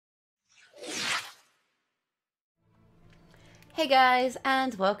Hey guys,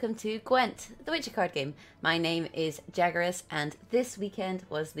 and welcome to Gwent, the Witcher card game. My name is xCyBerZz, and this weekend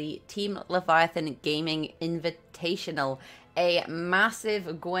was the Team Leviathan Gaming Invitational, a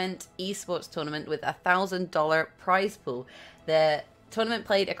massive Gwent esports tournament with a $1,000 prize pool. The tournament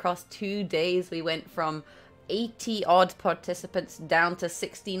played across 2 days. We went from 80 odd participants down to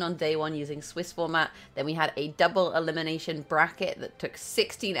 16 on day one using Swiss format. Then we had a double elimination bracket that took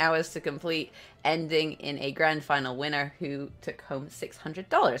 16 hours to complete, ending in a grand final winner who took home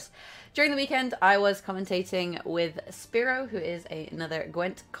 $600. During the weekend, I was commentating with Spiro, who is another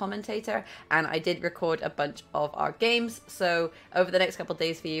Gwent commentator, and I did record a bunch of our games. So over the next couple of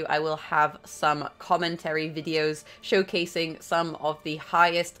days for you, I will have some commentary videos showcasing some of the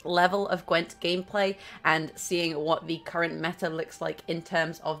highest level of Gwent gameplay and seeing what the current meta looks like in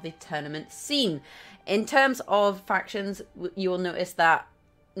terms of the tournament scene. In terms of factions, you will notice that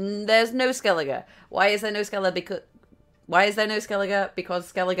there's no Skellige. Why is there no Skellige?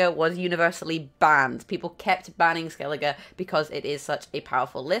 Because Skellige was universally banned. People kept banning Skellige because it is such a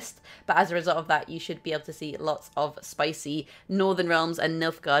powerful list. But as a result of that, you should be able to see lots of spicy Northern Realms and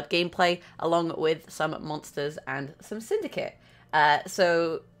Nilfgaard gameplay, along with some monsters and some Syndicate.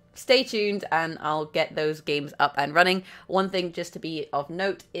 So stay tuned and I'll get those games up and running. One thing just to be of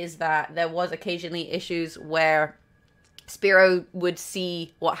note is that there was occasionally issues where Spiro would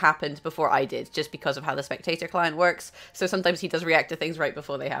see what happened before I did, just because of how the spectator client works. So sometimes he does react to things right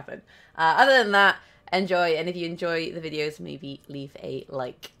before they happen. Other than that, enjoy, and if you enjoy the videos, maybe leave a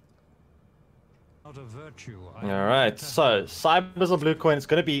like. Alright, so xCyBerZz or Blue Coin is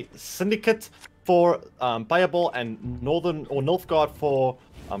going to be Syndicate for Pajabol and Northern or Nilfgaard for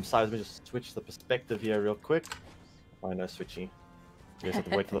xCyBerZz. Let me just switch the perspective here real quick. Oh, no switchy. You guys have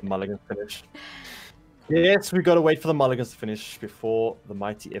to wait for the mulligan to finish. Yes, we got to wait for the mulligans to finish before the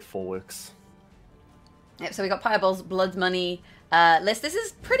mighty F4 works. Yep, so we got Pajabol's Blood Money list. This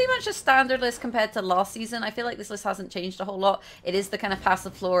is pretty much a standard list compared to last season. I feel like this list hasn't changed a whole lot. It is the kind of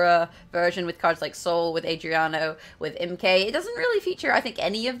Passiflora version with cards like Soul, with Adriano, with MK. It doesn't really feature, I think,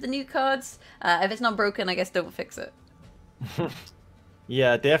 any of the new cards. If it's not broken, I guess don't fix it.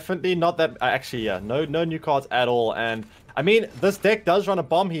 Yeah, definitely not that. Actually, yeah, no new cards at all. And I mean, this deck does run a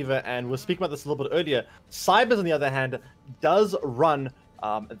Bomb Heaver, and we'll speak about this a little bit earlier. xCyBerZz, on the other hand, does run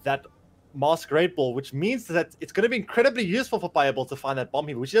that Masquerade Ball, which means that it's going to be incredibly useful for Pajabol to find that Bomb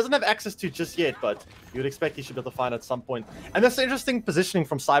Heaver, which he doesn't have access to just yet, but you would expect he should be able to find at some point. And there's interesting positioning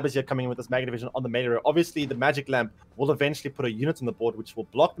from xCyBerZz here coming in with this Magna Division on the meta row. Obviously, the Magic Lamp will eventually put a unit on the board, which will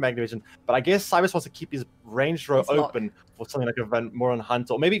block the Magna Division, but I guess xCyBerZz wants to keep his range row open for something like a Van Moran Hunt,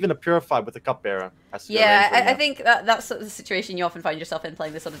 or maybe even a Purified with a Cupbearer. Yeah, I think that's sort of the situation you often find yourself in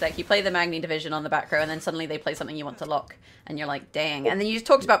playing this sort of deck. You play the Magni Division on the back row, and then suddenly they play something you want to lock, and you're like, dang. And then you just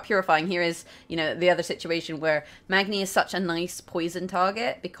talked about Purifying. Here is, you know, the other situation where Magni is such a nice poison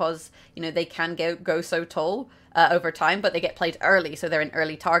target because, you know, they can go so tall over time, but they get played early, so they're an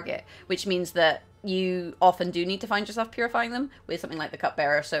early target, which means that you often do need to find yourself purifying them with something like the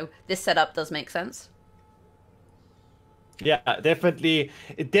Cupbearer. So this setup does make sense. Yeah, definitely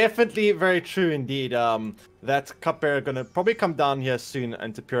very true indeed. That Cupbearer gonna probably come down here soon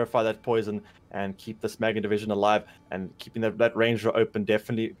and to purify that poison and keep this Magna Division alive, and keeping that range row open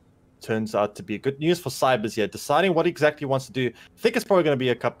definitely turns out to be good news for xCyBerZz here. Deciding what exactly he wants to do. I think it's probably going to be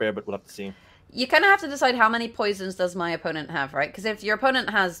a Cupbearer, but we'll have to see. You kind of have to decide how many poisons does my opponent have, right? Because if your opponent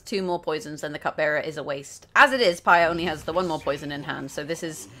has 2 more poisons, then the Cupbearer is a waste. As it is, Paya only has the 1 more poison in hand, so this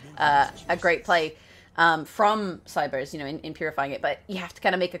is a great play from xCyBerZz, you know, in purifying it. But you have to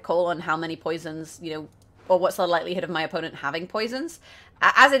kind of make a call on how many poisons, you know, or what's the likelihood of my opponent having poisons.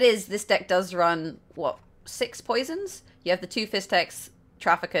 As it is, this deck does run, what, 6 poisons? You have the 2 Fistex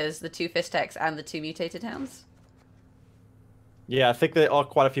Traffickers, the 2 Fistex, and the 2 Mutated Hounds. Yeah, I think there are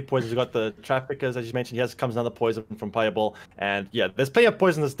quite a few poisons. We've got the Traffickers, as you mentioned. Here comes another poison from Pajabol. And yeah, there's plenty of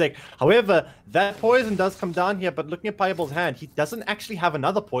poison in this deck. However, that poison does come down here, but looking at Pajabol's hand, he doesn't actually have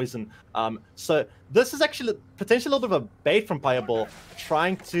another poison. So this is actually potentially a little bit of a bait from Pajabol,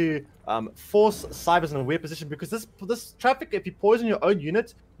 trying to force xCyBerZz in a weird position, because this Trafficker, if you poison your own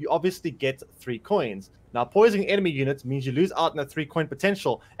unit, you obviously get 3 coins. Now, poisoning enemy units means you lose out on that 3-coin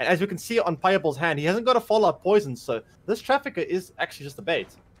potential. And as you can see on Pajabol's hand, he hasn't got a follow-up poison, so this Trafficker is actually just a bait.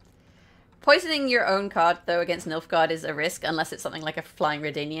 Poisoning your own card, though, against Nilfgaard is a risk, unless it's something like a Flying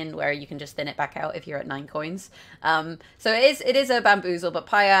Redanian, where you can just thin it back out if you're at 9 coins. So it is a bamboozle, but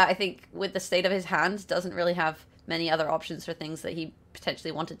Paya, I think, with the state of his hand, doesn't really have many other options for things that he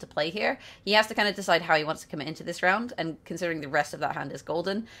potentially wanted to play here. He has to kind of decide how he wants to commit into this round, and considering the rest of that hand is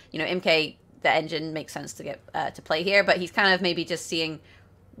golden, you know, MK, the engine makes sense to get to play here, but he's kind of maybe just seeing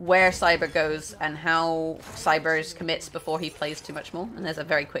where Cyber goes and how xCyBerZz commits before he plays too much more. And there's a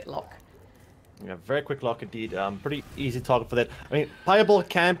very quick lock. Yeah, very quick lock indeed. Pretty easy target for that. I mean, Pajabol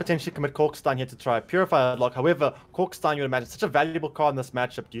can potentially commit Corkstein here to try purify that lock. However, Corkstein, you would imagine, such a valuable card in this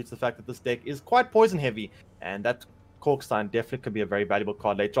matchup due to the fact that this deck is quite poison heavy, and that Corkstein definitely could be a very valuable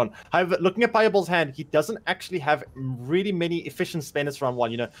card later on. However, looking at Pajabol's hand, he doesn't actually have really many efficient spenders round one.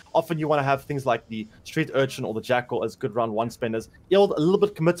 You know, often you want to have things like the Street Urchin or the Jackal as good round one spenders. Yield a little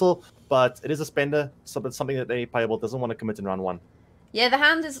bit committal, but it is a spender, so it's something that Pajabol doesn't want to commit in round one. Yeah, the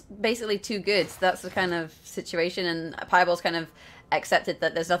hand is basically too good. That's the kind of situation, and Pajabol's kind of accepted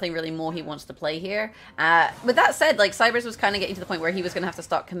that there's nothing really more he wants to play here. With that said, like, xCyBerZz was kind of getting to the point where he was going to have to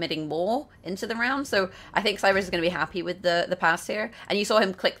start committing more into the round, so I think xCyBerZz is going to be happy with the pass here. And you saw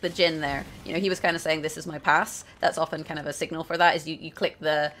him click the Jin there. You know, he was kind of saying, this is my pass. That's often kind of a signal for that, is you click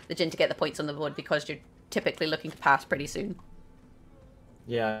the Jin to get the points on the board because you're typically looking to pass pretty soon.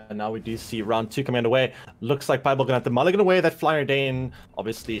 Yeah, now we do see round 2 coming underway. Looks like Pajabol gonna have to mulligan away that Flying Dane.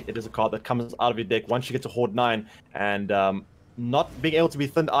 Obviously, it is a card that comes out of your deck once you get to Horde 9, and not being able to be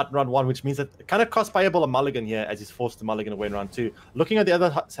thinned out in round 1, which means that it kind of costs Pajabol a mulligan here as he's forced to mulligan away in round 2. Looking at the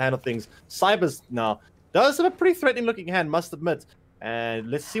other hand of things, xCyBerZz now does have a pretty threatening looking hand, must admit. And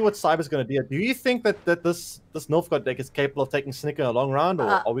let's see what xCyBerZz going to do. Do you think that this Nilfgaard deck is capable of taking Snicker a long round, or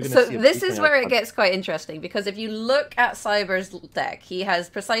are we going to see? So this is where it gets quite interesting, because if you look at xCyBerZ's deck, he has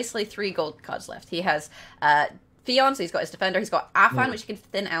precisely 3 gold cards left. He has Fion, so he's got his Defender, he's got Afan, which he can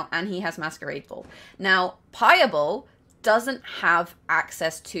thin out, and he has Masquerade Ball. Now, Pajabol doesn't have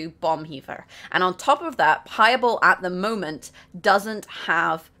access to Bomb Heaver. And on top of that, Pajabol at the moment doesn't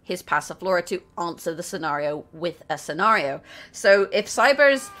have his Passiflora to answer the scenario with a scenario. So if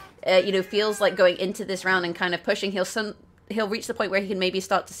xCyBerZz, you know, feels like going into this round and kind of pushing, he'll reach the point where he can maybe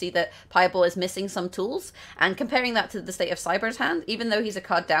start to see that Pajabol is missing some tools. And comparing that to the state of xCyBerZ's hand, even though he's a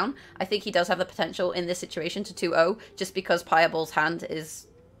card down, I think he does have the potential in this situation to 2-0, just because Pajabol's hand is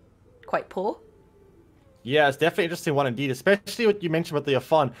quite poor. Yeah, it's definitely an interesting one indeed, especially what you mentioned with the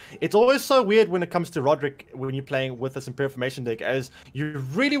Afan. It's always so weird when it comes to Roderick when you're playing with this Imperial Formation deck, as you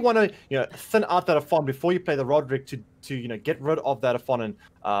really want to, you know, thin out that Afan before you play the Roderick to you know, get rid of that Afan,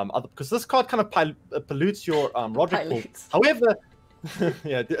 and because this card kind of pollutes your Roderick pool. However,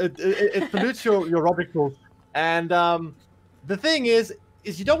 yeah, it pollutes your Roderick pool, and the thing is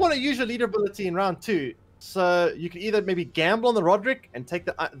you don't want to use your leader ability in round 2. So you can either maybe gamble on the Roderick and take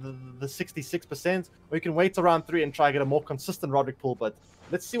the 66%, or you can wait till round 3 and try to get a more consistent Roderick pool. But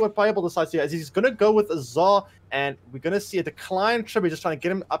let's see what Pajabol decides here, as he's going to go with a Azar, and we're going to see a decline tribute, just trying to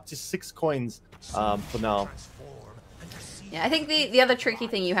get him up to 6 coins for now. Yeah, I think the other tricky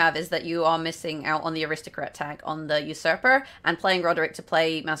thing you have is that you are missing out on the Aristocrat tag on the Usurper, and playing Roderick to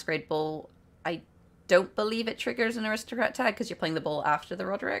play Masquerade Ball, I don't believe it triggers an Aristocrat tag because you're playing the ball after the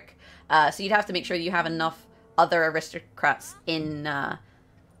Roderick. So you'd have to make sure you have enough other Aristocrats in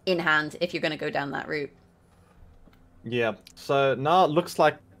hand if you're going to go down that route. Yeah, so now it looks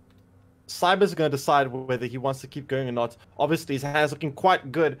like xCyBerZz is going to decide whether he wants to keep going or not. Obviously, his hand's looking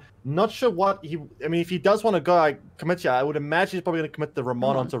quite good. Not sure what I mean, if he does want to go, I would imagine he's probably going to commit the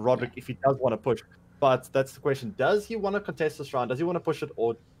Ramon onto Roderick if he does want to push. But that's the question. Does he want to contest this round? Does he want to push it,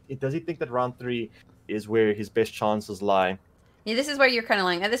 or does he think that round 3 is where his best chances lie? Yeah, this is where you're kind of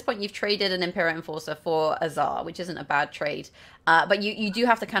lying. At this point, you've traded an Imperial Enforcer for Azar, which isn't a bad trade. But you do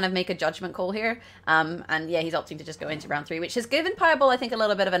have to kind of make a judgment call here. And yeah, he's opting to just go into round 3, which has given Pajabol, I think, a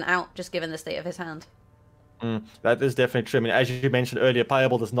little bit of an out, just given the state of his hand. That is definitely true. I mean, as you mentioned earlier,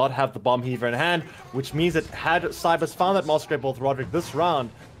 Pajabol does not have the Bomb Heaver in hand, which means that had xCyBerZz found that Masquerade Ball with Roderick this round,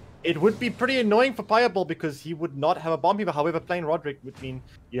 it would be pretty annoying for Pajabol because he would not have a Bomb Heaver. However, playing Roderick would mean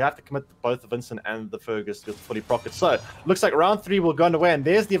you have to commit both the Vincent and the Fergus to fully proc it. So, looks like round 3 will go underway, and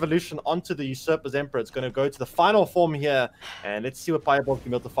there's the evolution onto the Usurper's Emperor. It's going to go to the final form here, and let's see what Pajabol can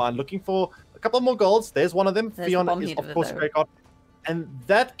be able to find. Looking for a couple more golds. There's one of them. Fion is, of course, a great card. And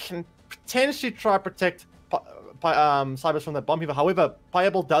that can potentially try to protect xCyBerZz from that Bomb Heaver. However,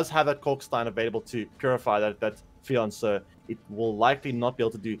 Pajabol does have that Corkstein available to purify that Fion, so it will likely not be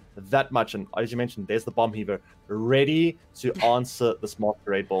able to do that much. And as you mentioned, there's the Bomb Heaver ready to answer the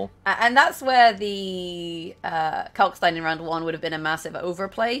Masquerade Ball. And that's where the Kalkstein in round 1 would have been a massive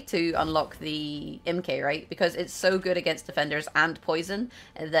overplay to unlock the MK, right? Because it's so good against defenders and poison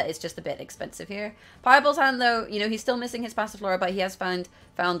that it's just a bit expensive here. Pajabol's hand, though, you know, he's still missing his Passiflora, but he has found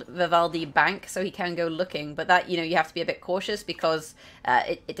Vivaldi Bank, so he can go looking. But that, you know, you have to be a bit cautious because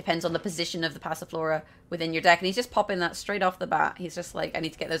it depends on the position of the Passiflora within your deck. And he's just popping that straight off the bat. He's just like, I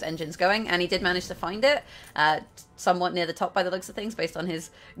need to get those engines going. And he did manage to find it. Somewhat near the top by the looks of things based on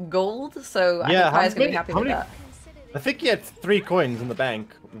his gold. So I think Paja's going to be happy with that. I think he had 3 coins in the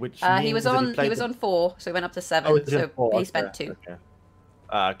bank, which means he was that on played he was on 4, so he went up to 7. Oh, it was so 4. he Okay, spent 2. Okay.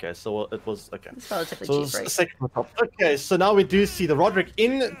 Okay, so it was okay. It's relatively So cheap, right? second from the top. Okay, so now we do see the Roderick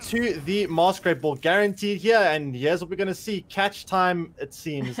into the Masquerade Ball guaranteed here, and here's what we're gonna see: catch time. It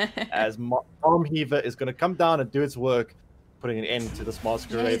seems as Bomb Heaver is gonna come down and do its work, putting an end to this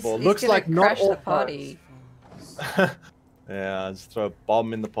Masquerade Ball. He's Looks like not all the party. Yeah, just throw a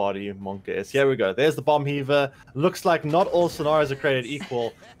bomb in the party, Monka is. Here we go. There's the Bomb Heaver. Looks like not all scenarios are created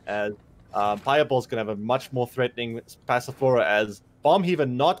equal, as Pajabol's gonna have a much more threatening passive flora as Bomb Heaver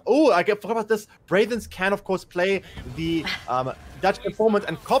not... Oh, I forgot about this. Braithens can, of course, play the Dutch Informant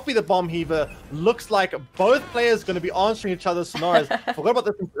and copy the Bomb Heaver. Looks like both players going to be answering each other's scenarios. Forgot about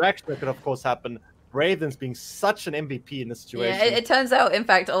this interaction that could, of course, happen. Braithens being such an MVP in this situation. Yeah, it turns out, in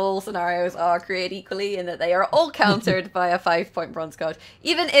fact, all scenarios are created equally in that they are all countered by a 5-point bronze card.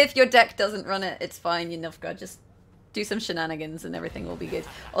 Even if your deck doesn't run it, it's fine. You've got just do some shenanigans and everything will be good.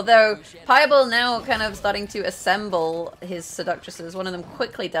 Although, Pajabol now kind of starting to assemble his seductresses. One of them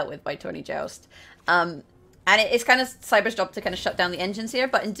quickly dealt with by Tony Joust. And it's kind of xCyBerZz' job to kind of shut down the engines here,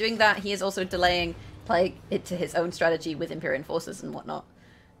 but in doing that, he is also delaying playing it to his own strategy with Imperial Forces and whatnot.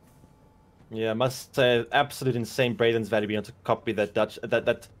 Yeah, I must say, absolute insane Braithens value being able to copy that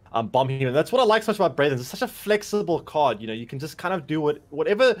Bomb Heaver. That's what I like so much about Braithens. It's such a flexible card. You know, you can just kind of do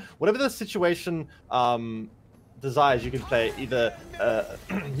whatever the situation desires. You can play either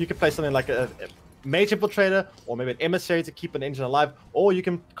you can play something like a Mage Infiltrator or maybe an Emissary to keep an engine alive, or you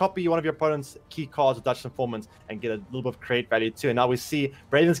can copy one of your opponent's key cards with Dutch Informant and get a little bit of create value too. And now we see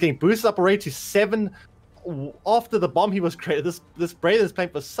Braithens getting boosted up already to 7 after the Bomb Heaver was created. This Braithens playing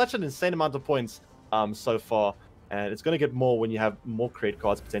for such an insane amount of points so far, and it's going to get more when you have more create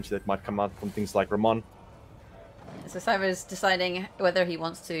cards potentially that might come out from things like Ramon. So xCyBerZz deciding whether he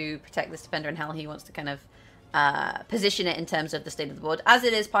wants to protect this defender and how he wants to kind of position it in terms of the state of the board. As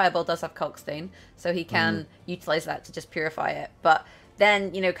it is, Pajabol does have Kalkstein, so he can utilize that to just purify it. But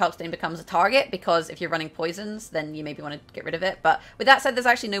then, you know, Kalkstein becomes a target because if you're running poisons, then you maybe want to get rid of it. But with that said, there's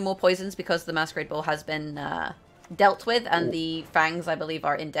actually no more poisons because the Masquerade Ball has been dealt with, and the Fangs, I believe,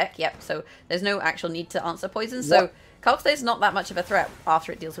 are in deck. Yep, so there's no actual need to answer poisons. So Kalkstein's not that much of a threat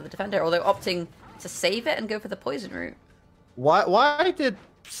after it deals with the defender, although opting to save it and go for the poison route. Why did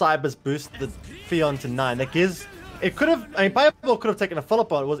xCyBerZz boost the Theon to 9? That gives it could have. I mean, Pajabol could have taken a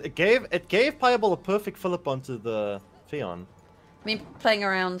Philippon. It gave Pajabol a perfect Philippon to the Theon. I mean, playing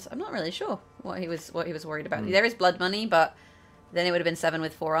around, I'm not really sure what he was worried about. There is blood money, but then it would have been 7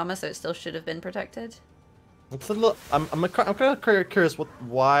 with 4 armor, so it still should have been protected. It's a little. I'm kind of curious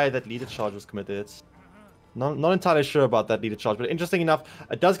why that leader charge was committed. It's not entirely sure about that leader charge, but interesting enough,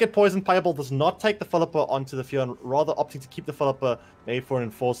 it does get poisoned. Pajabol does not take the Philippa onto the Theon, rather opting to keep the Philippa maybe for an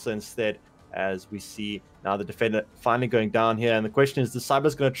Enforcer instead, as we see now the defender finally going down here. And the question is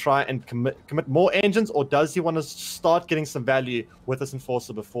xCyBerZz going to try and commit more engines, or does he want to start getting some value with this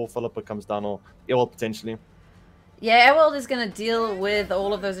Enforcer before Philippa comes down, or Ewald potentially? Yeah, Ewald is going to deal with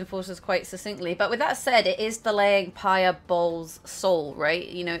all of those Enforcers quite succinctly. But with that said, it is delaying Pajabol's soul, right?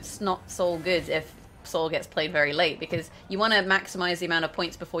 You know, it's not soul good if soul gets played very late, because you want to maximize the amount of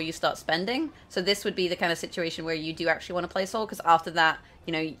points before you start spending. So this would be the kind of situation where you do actually want to play soul, because after that,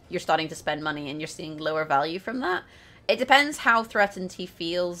 you know, you're starting to spend money and you're seeing lower value from that. It depends how threatened he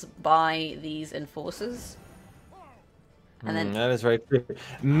feels by these Enforcers. And then that is very clear.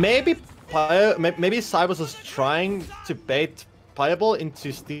 Maybe xCyBerZz was trying to bait Pajabol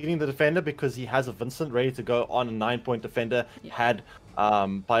into stealing the defender because he has a Vincent ready to go on a 9-point defender. Had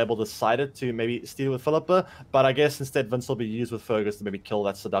Pajabol decided to maybe steal with Philippa, but I guess instead Vince will be used with Fergus to maybe kill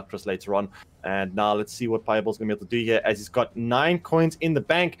that Seductress later on. And now let's see what Pajabol's going to be able to do here, as he's got 9 coins in the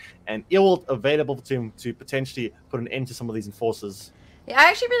bank and Ewald available to him to potentially put an end to some of these Enforcers. Yeah, I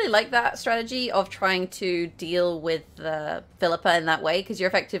actually really like that strategy of trying to deal with Philippa in that way, because you're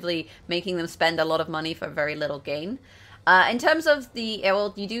effectively making them spend a lot of money for very little gain. In terms of the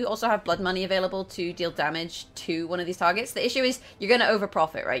Ewald, you do also have blood money available to deal damage to one of these targets. The issue is you're going to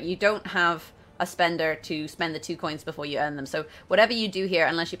overprofit, right? You don't have a spender to spend the 2 coins before you earn them. So whatever you do here,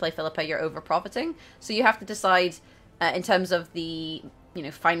 unless you play Philippa, you're overprofiting. So you have to decide in terms of the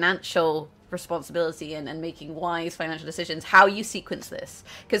financial responsibility and making wise financial decisions, how you sequence this.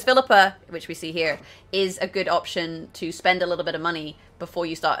 Because Philippa, which we see here, is a good option to spend a little bit of money before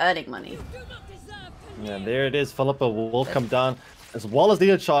you start earning money. Yeah, there it is. Philippa will come down, as well as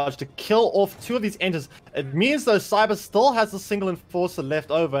leader charge, to kill off 2 of these engines. It means, though, xCyBerZz still has a single Enforcer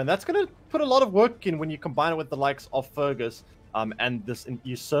left over, and that's going to put a lot of work in when you combine it with the likes of Fergus and this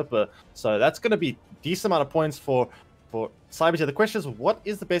Usurper. So that's going to be a decent amount of points for for xCyBerZz here. The question is, what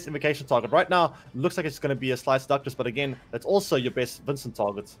is the best invocation target? Right now, looks like it's going to be a Slice Seductress, but again, that's also your best Vincent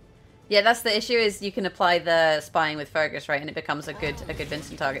target. Yeah, that's the issue, is you can apply the spying with Fergus, right, and it becomes a good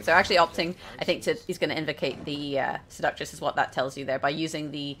Vincent target. So actually opting, I think, he's going to invocate the Seductress is what that tells you there, by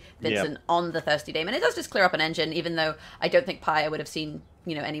using the Vincent on the Thirsty Dame. And it does just clear up an engine, even though I don't think Paya would have seen,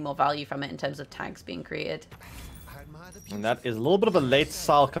 you know, any more value from it in terms of tags being created. And that is a little bit of a late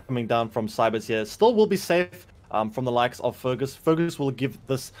sale coming down from xCyBerZz here. Still will be safe from the likes of Fergus. Fergus will give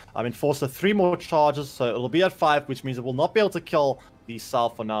this Enforcer 3 more charges, so it'll be at 5, which means it will not be able to kill the Sal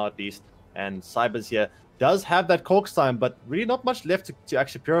for now at least. And xCyBerZz here does have that Corks time, but really not much left to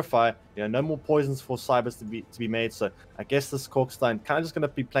actually purify. You know, no more poisons for xCyBerZz to be made, so I guess this Corks time kind of just going to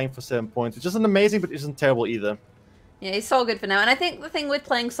be playing for 7 points, which isn't amazing, but isn't terrible either. Yeah, he's Soul good for now. And I think the thing with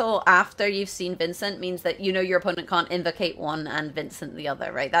playing Soul after you've seen Vincent means that you know your opponent can't invocate one and Vincent the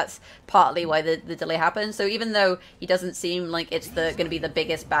other, right? That's partly why the delay happens. So even though he doesn't seem like it's going to be the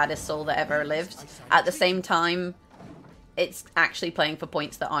biggest, baddest Soul that ever lived, at the same time, it's actually playing for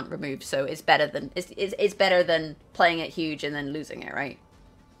points that aren't removed. So it's better than it's better than playing it huge and then losing it, right?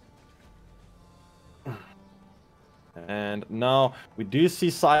 And now we do see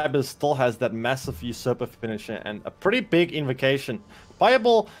xCyBerZz still has that massive usurper finisher and a pretty big invocation.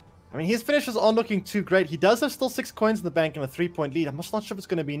 Pajabol, I mean, his finishers aren't looking too great. He does have still 6 coins in the bank and a 3-point lead. I'm just not sure if it's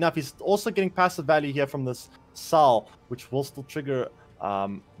going to be enough. He's also getting passive value here from this Sal, which will still trigger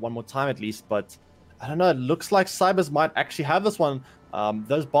one more time at least. But I don't know. It looks like xCyBerZz might actually have this one.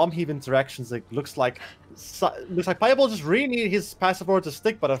 Those bomb heave interactions, it looks like Pajabol just really needed his passive aura to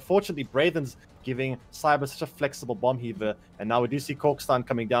stick, but unfortunately Braithen's giving xCyBerZz such a flexible bomb heaver, and now we do see Corkstein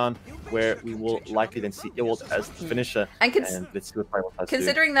coming down, where we will likely then see Iwald as the finisher. And let's see what Pajabol has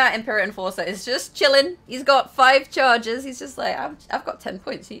considering that Imperial Enforcer is just chilling, he's got 5 charges. He's just like, I've got 10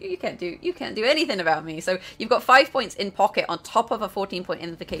 points. You can't do anything about me. So you've got 5 points in pocket on top of a 14-point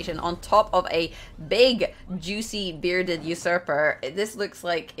invocation, on top of a big, juicy, bearded usurper. This looks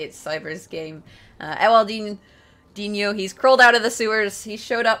like it's xCyBerZz game. Dino, he's crawled out of the sewers. He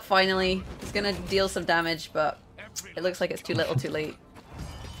showed up finally. He's gonna deal some damage, but it looks like it's too little, too late.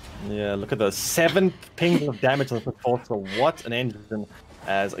 Yeah, look at those 7 pings of damage on the Enforcer. What an engine.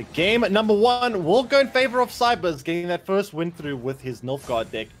 As a game number 1 will go in favor of xCyBerZz, getting that first win through with his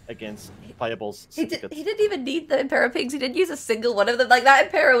Nilfgaard deck against Pajabol's Syndicate. He didn't even need the Impera Pigs. He didn't use a single one of them. Like, that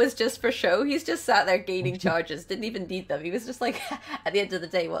Impera was just for show. He's just sat there gaining charges. Didn't even need them. He was just like, at the end of the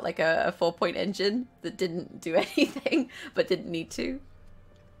day, what, like a 4-point engine that didn't do anything, but didn't need to.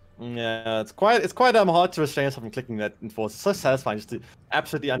 Yeah, it's quite hard to restrain yourself from clicking that Enforcer. It's so satisfying just to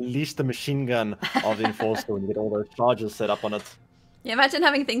absolutely unleash the machine gun of the Enforcer when you get all those charges set up on it. Yeah, imagine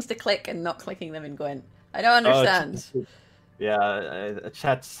having things to click and not clicking them in Gwent. I don't understand. Yeah,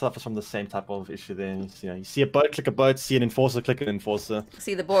 chat suffers from the same type of issue then. You know, you see a boat, click a boat, see an Enforcer, click an Enforcer.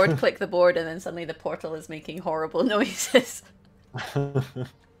 See the board, click the board, and then suddenly the portal is making horrible noises.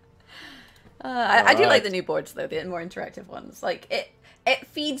 I do like the new boards though, the more interactive ones. Like, it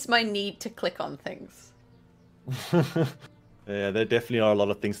feeds my need to click on things. Yeah, there definitely are a lot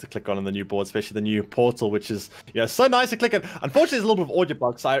of things to click on in the new board, especially the new portal, which is so nice to click it. Unfortunately, there's a little bit of audio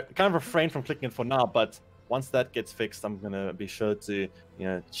bugs, so I kind of refrain from clicking it for now. But once that gets fixed, I'm gonna be sure to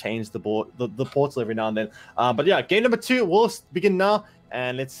change the board, the portal every now and then. But yeah, game number 2 will begin now,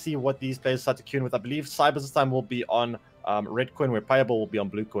 and let's see what these players start to queue in with. I believe xCyBerZz this time will be on red coin, where Pajabol will be on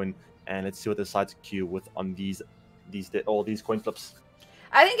blue coin, and let's see what they decide to queue with on these coin flips.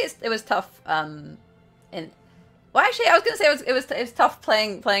 I think it was tough. Well, actually, I was going to say it was tough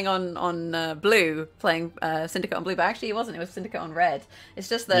playing on blue, playing Syndicate on blue, but actually it wasn't. It was Syndicate on red. It's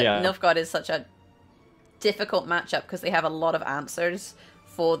just that Nilfgaard is such a difficult matchup because they have a lot of answers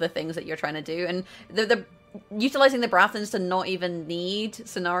for the things that you're trying to do, and the utilizing the Brathens to not even need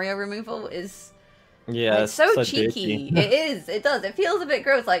scenario removal is it's so cheeky. It is. It does. It feels a bit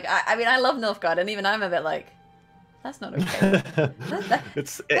gross. Like I mean, I love Nilfgaard, and even I'm a bit like, that's not okay.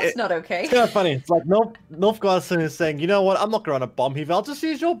 That's not okay. It's kind of funny. It's like Nilfgaard is saying, you know what? I'm not going to run a bomb heave. I'll just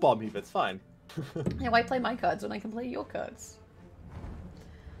use your bomb heave. It's fine. Yeah, why play my cards when I can play your cards?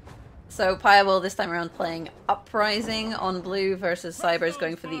 So Pajabol this time around playing Uprising on blue versus xCyBerZz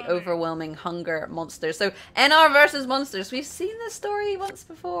going for the overwhelming hunger monster. So NR versus monsters. We've seen this story once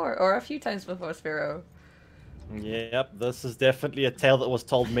before, or a few times before, Spiro. Yep, this is definitely a tale that was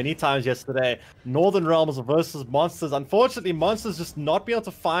told many times yesterday. Northern Realms versus Monsters. Unfortunately, Monsters just not be able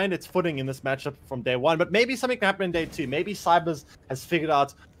to find its footing in this matchup from day 1. But maybe something can happen in day 2. Maybe xCyBerZz has figured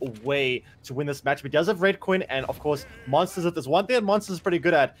out a way to win this match. He does have red coin, and of course, Monsters. If there's one thing that Monsters is pretty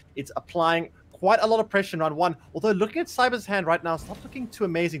good at, it's applying quite a lot of pressure in round 1. Although looking at xCyBerZz's hand right now, it's not looking too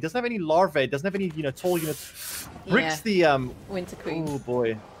amazing. Doesn't have any larvae, doesn't have any, tall units. Bricks the Winter Queen. Oh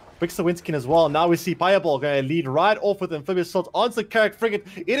boy. Bricks the Winter Queen as well. Now we see Pajabol going to lead right off with Amphibious Assault onto the Carrack Frigate.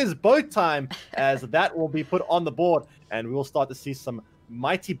 It is boat time, as that will be put on the board, and we will start to see some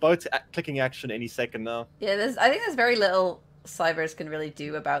mighty boat clicking action any second now. Yeah, I think there's very little xCyBerZz can really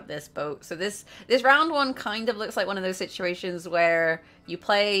do about this boat. So this round 1 kind of looks like one of those situations where you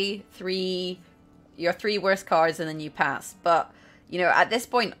play your 3 worst cards and then you pass. But at this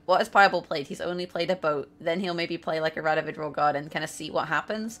point, what has Pajabol played? He's only played a boat. Then he'll maybe play like a Radavidral God and kind of see what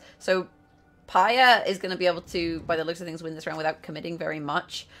happens. So Paya is going to be able to, by the looks of things, win this round without committing very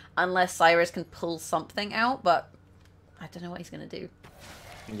much, unless xCyBerZz can pull something out. But I don't know what he's going to do.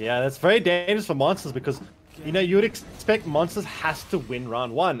 Yeah, that's very dangerous for Monsters because you would expect Monsters has to win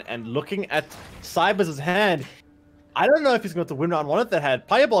round 1, and looking at xCyBerZz's hand, I don't know if he's going to win round 1 with that hand.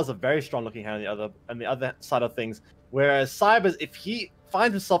 Pajabol is a very strong looking hand on the other side of things, whereas xCyBerZz, if he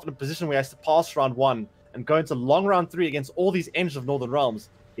finds himself in a position where he has to pass round 1 and go into long round 3 against all these engines of Northern Realms,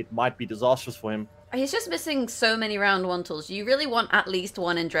 it might be disastrous for him. He's just missing so many round 1 tools. You really want at least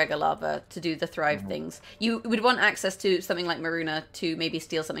one in Lava to do the Thrive things. You would want access to something like Maruna to maybe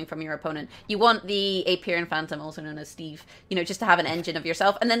steal something from your opponent. You want the Apiarian Phantom, also known as Steve, just to have an engine of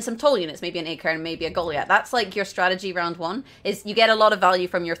yourself. And then some toll units, maybe an Acorn, maybe a Goliath. That's like your strategy round 1, is you get a lot of value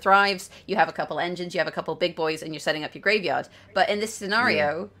from your Thrives, you have a couple engines, you have a couple big boys, and you're setting up your graveyard. But in this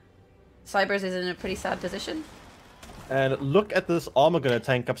scenario, xCyBerZz is in a pretty sad position. And look at this armor going to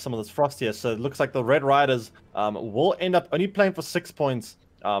tank up some of this frost here. So it looks like the Red Riders will end up only playing for 6 points,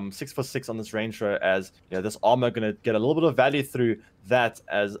 6 for 6 on this range row, as this armor going to get a little bit of value through that,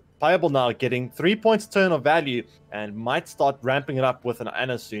 as Pajabol now getting 3 points turn of value and might start ramping it up with an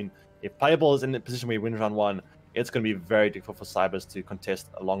Anna soon. If Pajabol is in a position where he wins round 1, it's going to be very difficult for xCyBerZz to contest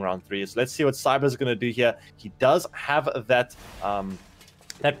a long round 3. So let's see what xCyBerZz is going to do here. He does have that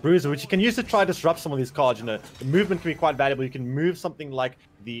bruiser, which you can use to try to disrupt some of these cards. The movement can be quite valuable. You can move something like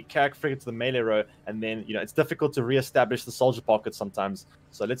the Carrack Frigate to the melee row, and then it's difficult to re-establish the soldier pocket sometimes.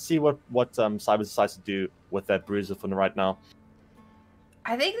 So let's see what xCyBerZz decides to do with that bruiser for right now.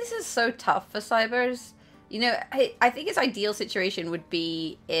 I think this is so tough for xCyBerZz. I think his ideal situation would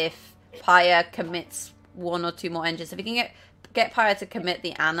be if Paya commits 1 or 2 more engines. If he can get Paya to commit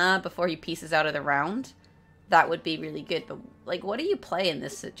the Anna before he pieces out of the round, that would be really good. But what do you play in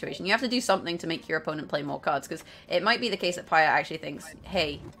this situation? You have to do something to make your opponent play more cards, because it might be the case that Paya actually thinks,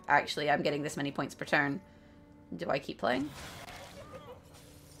 hey, actually I'm getting this many points per turn. Do I keep playing?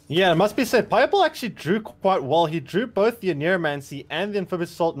 Yeah, it must be said, Pajabol actually drew quite well. He drew both the Aneromancy and the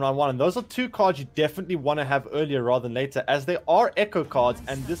Amphibious Assault in round 1, and those are 2 cards you definitely want to have earlier rather than later, as they are Echo cards,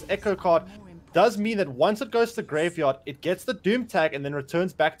 and this Echo card does mean that once it goes to graveyard, it gets the Doom tag and then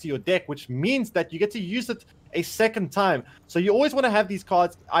returns back to your deck, which means that you get to use it a second time. So you always want to have these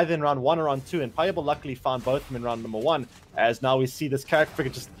cards either in round 1 or round 2, and Pajabol luckily found both of them in round number 1, as now we see this Carrack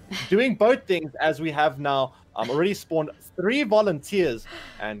Frigate just doing both things, as we have now already spawned 3 volunteers,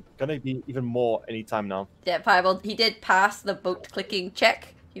 and gonna be even more anytime now. Yeah, Pajabol, he did pass the boat clicking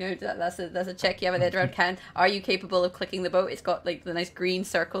check. That's a check you have at the round can. Are you capable of clicking the boat? It's got like the nice green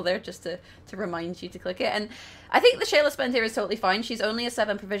circle there just to remind you to click it. And I think the Shayla Spend here is totally fine. She's only a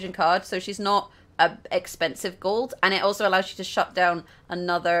 7 provision card, so she's not a expensive gold, and it also allows you to shut down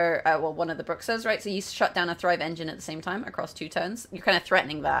another one of the Bruxas, right? So you shut down a Thrive engine at the same time across 2 turns. You're kind of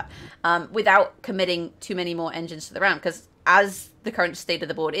threatening that without committing too many more engines to the round, because as the current state of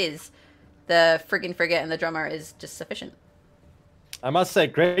the board is, the friggin' frigate and the drummer is just sufficient. I must say,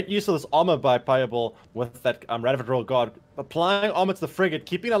 great use of this armor by Pajabol with that Radavidral God. Applying armor to the frigate,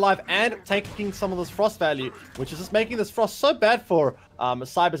 keeping it alive, and taking some of this frost value, which is just making this frost so bad for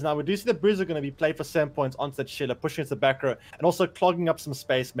xCyBerZz. Now, we do see the bruiser going to be played for 7 points onto that Shilla, pushing into the back row, and also clogging up some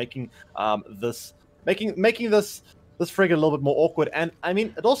space, making this frigate a little bit more awkward. And I mean,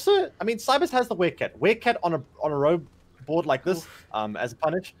 xCyBerZz has the Werecat on a row board like this as a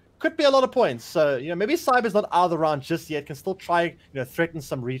punish. Could be a lot of points, so maybe xCyBerZz not out of the round just yet. Can still try threaten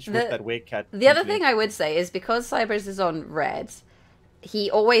some reach with that Werecat. The other thing I would say is, because xCyBerZz is on red,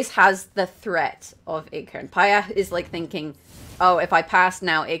 he always has the threat of Acorn. Paya is like thinking, oh, if I pass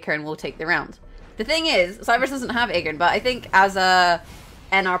now, Acorn will take the round. The thing is, xCyBerZz doesn't have Acorn, but I think as a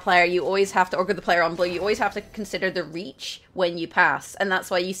NR player, you always have to, or the player on blue, you always have to consider the reach when you pass, and that's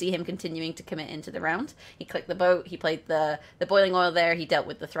why you see him continuing to commit into the round. He clicked the boat, he played the boiling oil there, he dealt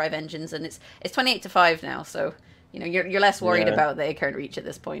with the Thrive engines, and it's 28-5 now, so you're less worried about the Acorn reach at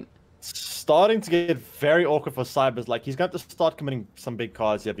this point. starting to get very awkward for xCyBerZz. Like, he's going to have to start committing some big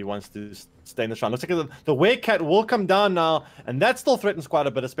cards here if he wants to stay in this round. Looks like the Werecat will come down now, and that still threatens quite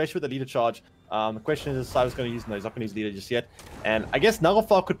a bit, especially with the leader charge. The question is xCyBerZz going to use... No, he's not going to use leader just yet. And I guess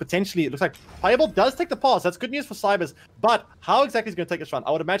Nagelfar could potentially... It looks like Pajabol does take the pass. That's good news for xCyBerZz. But how exactly is he going to take this round?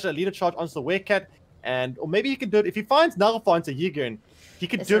 I would imagine a leader charge onto the Werecat, and... Or maybe he can do it... If he finds Nagelfar into Yigen, he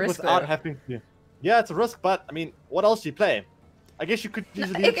could do it without having to... Yeah, it's a risk, but, I mean, what else do you play? I guess you could use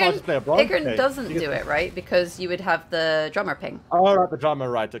a leader charge to play a bronze. Igorn doesn't do it, right? Because you would have the drummer ping. Oh, right, the drummer,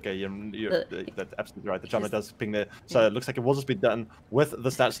 right. Okay, that's absolutely right. The drummer does ping there. So it looks like it will just be done with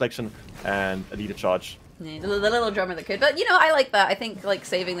the stat selection and a leader charge. Yeah, the little drummer that could. But, you know, I like that. I think, like,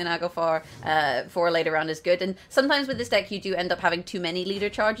 saving the Nagelfar for later round is good. And sometimes with this deck, you do end up having too many leader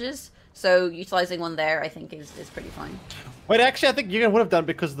charges. So utilizing one there, I think, is pretty fine. Wait, actually, I think Yigen would have done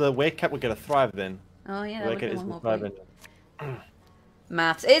because the Werecat would get a thrive then. Oh, yeah, that would be one more point.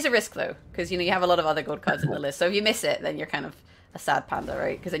 Maths. It is a risk, though, because, you know, you have a lot of other gold cards in the list. So if you miss it, then you're kind of a sad panda,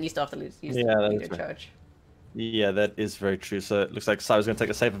 right? Because then you still have to use the leader charge. Yeah, that is very true. So it looks like xCyBerZz going to take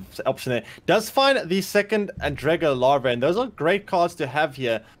a safe option there. Does find the second Andrega Larva, and those are great cards to have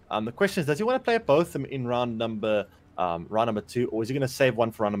here. The question is, does he want to play both of them in round number 2, or is he going to save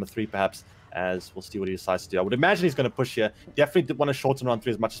one for round number 3, perhaps? As we'll see what he decides to do. I would imagine he's going to push here. Definitely want to shorten round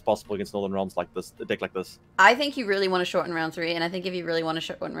 3 as much as possible against Northern Realms like this, a deck like this. I think you really want to shorten round 3, and I think if you really want to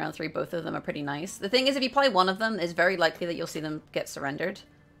shorten round 3, both of them are pretty nice. The thing is, if you play one of them, it's very likely that you'll see them get surrendered.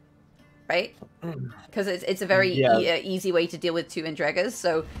 Right? Because it's a very easy way to deal with 2 Andregas,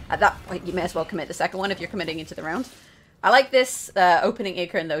 so at that point you may as well commit the second one if you're committing into the round. I like this opening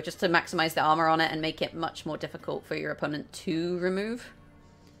Igorn, though, just to maximize the armor on it and make it much more difficult for your opponent to remove.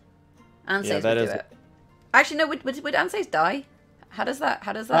 Anses would do it. Actually, no. Would Anses die? How does that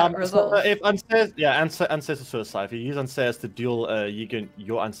resolve? So if Anses, Anses is suicide. If you use Anses to duel Yigen,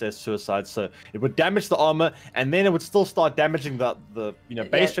 your Anses suicide. So it would damage the armor, and then it would still start damaging the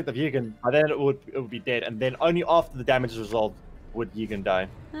base strength of Yigen. But then it would be dead, and then only after the damage is resolved would Yigen die.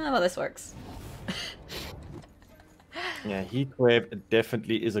 Oh, well, this works. Yeah, Heatwave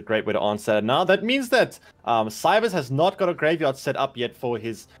definitely is a great way to answer. Now, that means that xCyBerZz has not got a graveyard set up yet for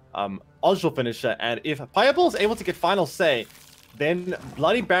his Ozil finisher, and if Pajabol is able to get final say, then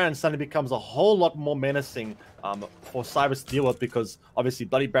Bloody Baron suddenly becomes a whole lot more menacing for xCyBerZz to deal with, because obviously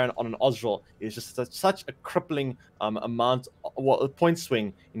Bloody Baron on an Ozil is just such a crippling point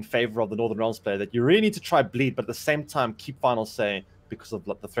swing in favor of the Northern Realms player that you really need to try bleed, but at the same time keep final say because of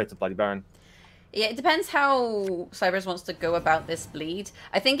the threat of Bloody Baron. Yeah, it depends how xCyBerZz wants to go about this bleed.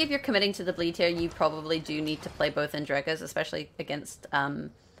 I think if you're committing to the bleed here, you probably do need to play both Andregas, especially against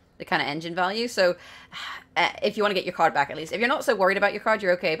the kind of engine value. So if you want to get your card back, at least. If you're not so worried about your card,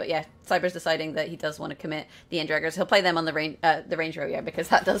 you're okay. But yeah, xCyBerZz deciding that he does want to commit the Andregas. He'll play them on the range row, yeah, because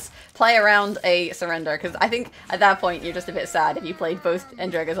that does play around a surrender. Because I think at that point, you're just a bit sad if you played both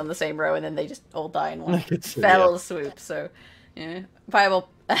Andregas on the same row and then they just all die in one fell swoop. So, yeah, Pajabol.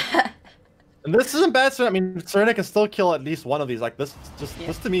 And this isn't bad, so I mean, Serena can still kill at least one of these. Like, this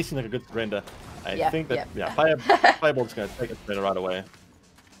to me seems like a good surrender. I think that, Pajabol's going to take a surrender right away.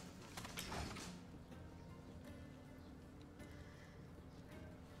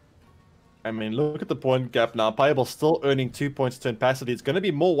 I mean, look at the point gap now. Pajabol's still earning 2 points to turn passively. It's going to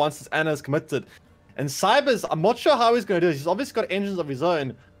be more once this Anna is committed. And xCyBerZz, I'm not sure how he's going to do this. He's obviously got engines of his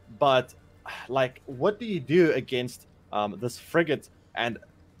own, but, like, what do you do against this frigate and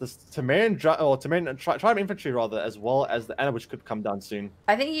this Temerian Tribe Infantry, rather, as well as the Anna, which could come down soon?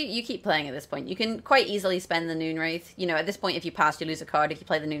 I think you keep playing at this point. You can quite easily spend the Noon Wraith. You know, at this point, if you pass, you lose a card. If you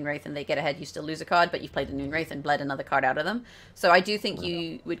play the Noon Wraith and they get ahead, you still lose a card, but you've played the Noon Wraith and bled another card out of them. So I do think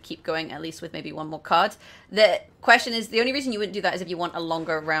you would keep going, at least with maybe one more card. The question is, the only reason you wouldn't do that is if you want a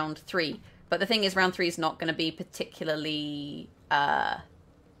longer round 3. But the thing is, round 3 is not going to be particularly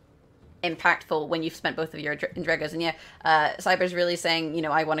impactful when you've spent both of your Andregas. And yeah, xCyBerZz really saying, you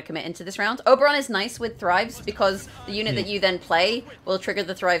know, I want to commit into this round. Oberon is nice with thrives because the unit that you then play will trigger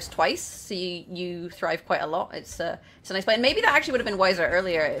the thrives twice, so you thrive quite a lot. It's a nice play. And maybe that actually would have been wiser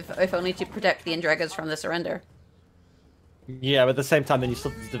earlier, if only to protect the Andregas from the surrender. Yeah, but at the same time, then you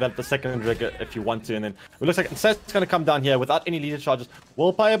still develop the second Andrega if you want to, and then it looks like Set's going to come down here without any leader charges.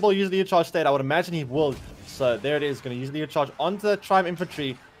 Will Pajabol use leader charge state? I would imagine he will. So there it is, going to use leader charge onto the Triumph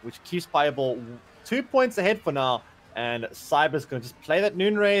Infantry, which keeps Pajabol 2 points ahead for now. And xCyBerZz going to just play that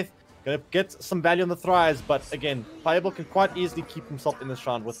Noon Wraith, going to get some value on the thrives. But again, Pajabol can quite easily keep himself in this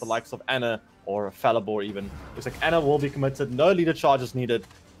round with the likes of Anna or Falibor even. Looks like Anna will be committed, no leader charges needed.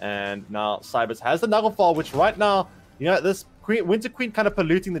 And now xCyBerZz has the Nagelfar, which right now, you know, this Winter Queen kind of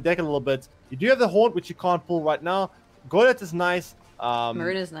polluting the deck a little bit. You do have the Haunt, which you can't pull right now. Godet is nice.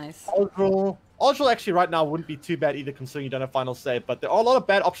 Maruna's nice. Ozril actually right now wouldn't be too bad either, considering you don't have final say. But there are a lot of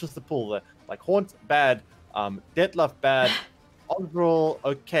bad options to pull there. Like Haunt, bad. Detlef, bad. Ozril,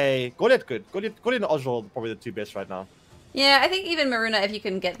 okay. Goliath, good. Goliath and Ozril are probably the two best right now. Yeah, I think even Maruna, if you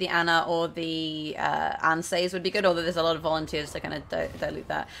can get the Anna or the Ansays would be good, although there's a lot of volunteers to kind of dilute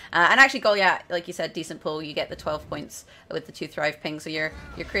that. And actually Goliath, like you said, decent pull. You get the 12 points with the 2 Thrive ping, so you're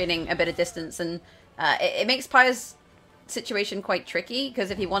creating a bit of distance, and it makes Pyre's situation quite tricky,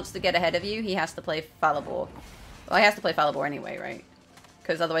 because if he wants to get ahead of you, he has to play Falibor. Well, he has to play Falibor anyway, right?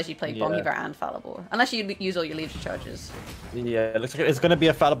 Because otherwise you play Bombheaver and Falibor. Unless you use all your leader charges. Yeah, it looks like it's going to be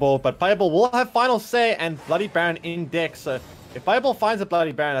a Falibor, but Pajabol will have final say and Bloody Baron in deck. So if Pajabol finds a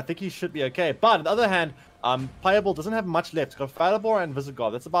Bloody Baron, I think he should be okay. But on the other hand, Pajabol doesn't have much left. He's got Falibor and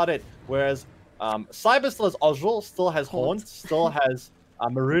Visigoth. That's about it. Whereas xCyBerZz still has Ozril, still has Haunt, still has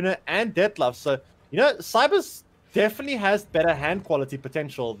Maruna and Detlef. So, you know, xCyBerZz definitely has better hand quality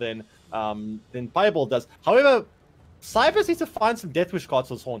potential than Pajabol does. However, xCyBerZz needs to find some Deathwish cards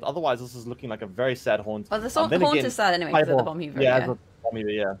for his Haunt. Otherwise, this is looking like a very sad Haunt. Well, the Haunt is sad anyway because of the Bombheaver. Yeah,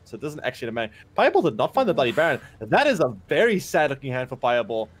 Bombheaver, yeah. So it doesn't actually matter. Pajabol did not find the Bloody Baron. That is a very sad looking hand for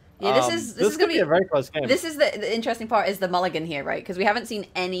Pajabol. Yeah, this is gonna be a very close game. This is the interesting part, is the mulligan here, right? Because we haven't seen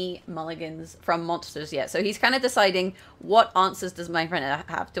any mulligans from monsters yet. So he's kind of deciding, what answers does my friend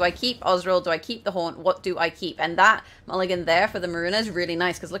have? Do I keep Ozril? Do I keep the Haunt? What do I keep? And that mulligan there for the Maruna is really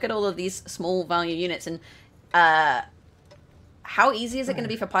nice, because look at all of these small value units, and how easy is it going to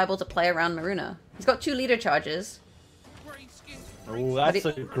be for Pajabol to play around Maruna? He's got 2 leader charges. Oh, that's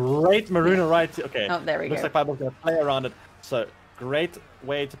a great Maruna right. Okay. Oh, there we go. Looks like Pajabol's going to play around it. So, great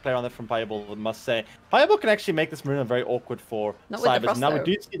way to play around it from Pajabol, I must say. Pajabol can actually make this Maruna very awkward for xCyBerZz. Now, we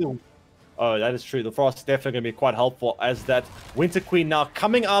do see the... Oh, that is true. The Frost is definitely going to be quite helpful, as that Winter Queen now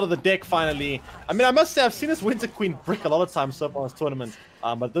coming out of the deck finally. I mean, I must say, I've seen this Winter Queen brick a lot of times so far in this tournament.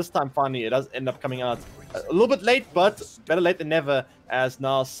 But this time, finally, it does end up coming out a little bit late, but better late than never, as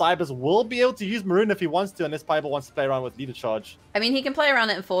now xCyBerZz will be able to use Maruna if he wants to, unless Pajabol wants to play around with leader charge. I mean, he can play around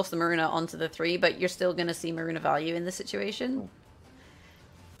it and force the Maruna onto the 3, but you're still going to see Maruna value in this situation.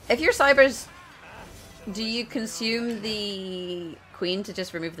 If you're xCyBerZz, do you consume the Queen to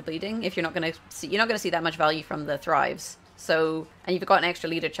just remove the bleeding? If you're not going to see that much value from the Thrives. So, and you've got an extra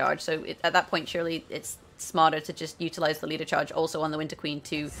leader charge, so at that point, surely it's smarter to just utilize the leader charge also on the Winter Queen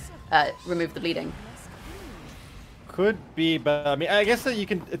to remove the bleeding. Could be, but I mean, I guess that you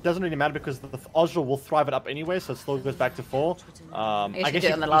can. It doesn't really matter, because the Ozril will thrive it up anyway, so it still goes back to 4. I guess you do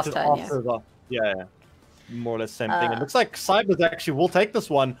it on the last turn, yeah. More or less same thing. It looks like xCyBerZz actually will take this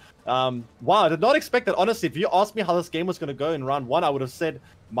one. Wow, I did not expect that. Honestly, if you asked me how this game was going to go in round 1, I would have said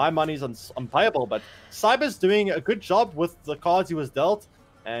my money's on Pajabol. But xCyBerZz doing a good job with the cards he was dealt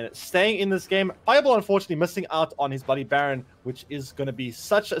and staying in this game. Pajabol, unfortunately, missing out on his Bloody Baron, which is going to be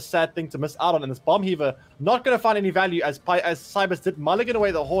such a sad thing to miss out on. And this Bombheaver not going to find any value, as xCyBerZz did mulligan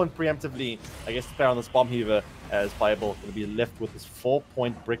away the Horn preemptively, I guess, to play on this Bombheaver, as Pajabol going to be left with his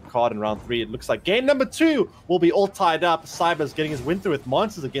 4-point brick card in round 3. It looks like game number 2 will be all tied up. xCyBerZz getting his win through with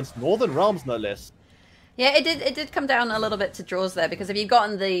monsters against Northern Realms, no less. Yeah, it did come down a little bit to draws there, because if you'd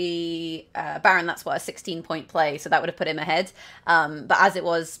gotten the Baron, that's what, a 16-point play, so that would have put him ahead. But as it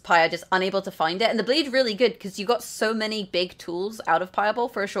was, Paya just unable to find it. And the bleed really good, because you got so many big tools out of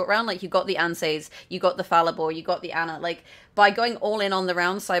Pajabol for a short round. Like, you got the Ansays, you got the Falibor, you got the Anna. Like, by going all in on the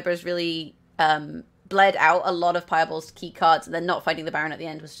round, xCyBerZz really bled out a lot of Pajabol's key cards, and then not fighting the Baron at the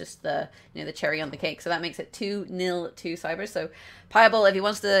end was just the the cherry on the cake. So that makes it 2-0 to xCyBerZz. So Pajabol, if he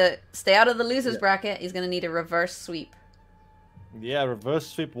wants to stay out of the losers bracket, he's going to need a reverse sweep. Yeah, reverse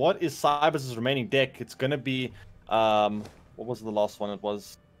sweep. What is xCyBerZ's remaining deck? It's going to be what was the last one? It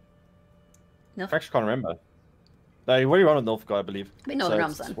was I actually can't remember. No, you already run with Nilfgaard, I believe. I mean, Northern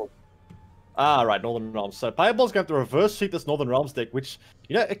Realms then. Right, Northern Realms. So Pajabol's going to have to reverse sweep this Northern Realms deck, which,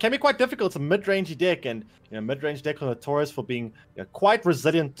 it can be quite difficult. It's a mid-rangey deck, and, mid-range decks are notorious for being quite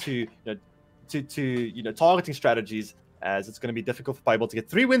resilient to targeting strategies, as it's going to be difficult for Pajabol to get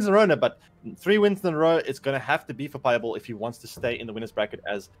 3 wins in a row. But 3 wins in a row, it's going to have to be for Pajabol if he wants to stay in the winners bracket,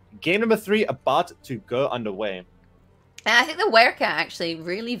 as game number 3 about to go underway. And I think the Werecat actually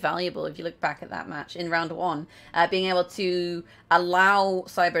really valuable if you look back at that match in round 1, being able to allow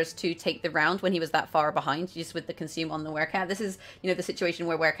xCyBerZz to take the round when he was that far behind, just with the consume on the Werecat. This is, the situation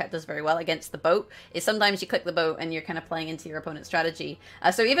where Werecat does very well against the boat, is sometimes you click the boat and you're kind of playing into your opponent's strategy.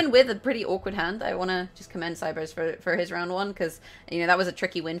 So even with a pretty awkward hand, I want to just commend xCyBerZz for his round 1, because, that was a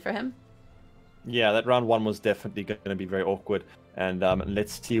tricky win for him. Yeah, that round 1 was definitely going to be very awkward. And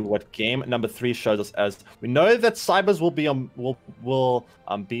let's see what game number 3 shows us. As we know that xCyBerZz will be on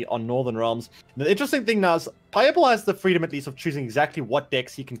be on Northern Realms. The interesting thing now is Pajabol has the freedom at least of choosing exactly what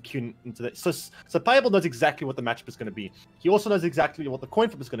decks he can queue into. So Pajabol knows exactly what the matchup is going to be. He also knows exactly what the coin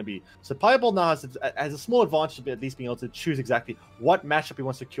flip is going to be. So Pajabol now has a small advantage of at least being able to choose exactly what matchup he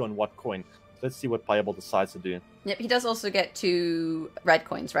wants to queue on what coin. Let's see what Pajabol decides to do. Yep, he does also get 2 red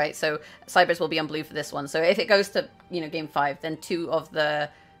coins, right? So xCyBerZz will be on blue for this one. So if it goes to, game 5, then 2 of the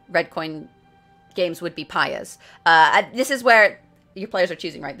red coin games would be Paya's. This is where your players are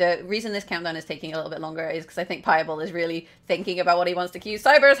choosing, right? The reason this countdown is taking a little bit longer is because I think Pajabol is really thinking about what he wants to queue.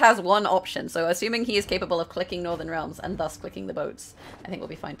 xCyBerZz has one option, so assuming he is capable of clicking Northern Realms and thus clicking the boats, I think we'll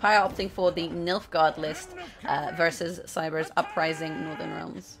be fine. Paya opting for the Nilfgaard list versus xCyBerZz Uprising Northern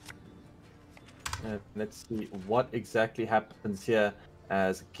Realms. Let's see what exactly happens here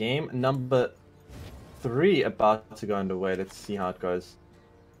as game number 3 about to go underway. Let's see how it goes.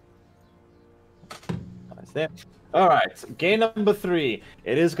 Nice there. All right, game number 3.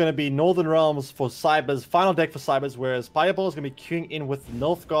 It is going to be Northern Realms for xCyBerZz, final deck for xCyBerZz, whereas Pajabol is going to be queuing in with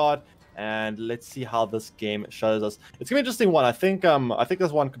Nilfgaard. And let's see how this game shows us. It's going to be an interesting one. I think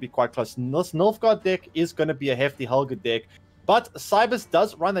this one could be quite close. This Nilfgaard deck is going to be a hefty Helga deck. But xCyBerZz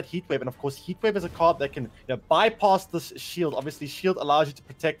does run that Heatwave, and of course Heatwave is a card that can bypass this shield. Obviously, shield allows you to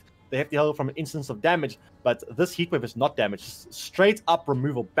protect the hefty Helga from an instance of damage, but this Heatwave is not damage. Just straight up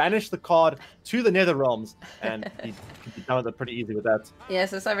removal. Banish the card to the Nether Realms, and you can be done with it pretty easy with that. Yeah,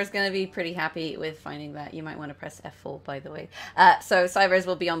 so xCyBerZz is going to be pretty happy with finding that. You might want to press F4, by the way. So xCyBerZz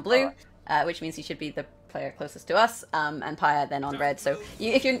will be on blue, which means he should be the player closest to us, and Paya then on red. So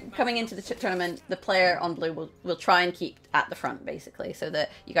if you're coming into the tournament, the player on blue will try and keep at the front, basically, so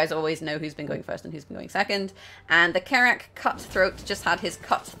that you guys always know who's been going first and who's been going second. And the Karak Cutthroat just had his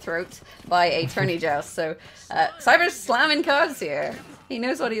cut throat by a tourney joust. So xCyBerZz slamming cards here. He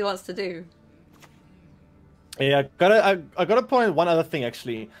knows what he wants to do. Yeah, I gotta point out one other thing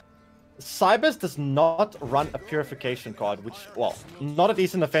actually. xCyBerZz does not run a purification card, which, well, not a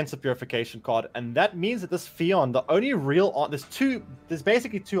decent offensive purification card, and that means that this Fion, the only real there's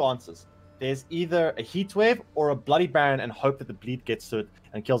basically 2 answers. There's either a Heatwave or a Bloody Baron and hope that the bleed gets to it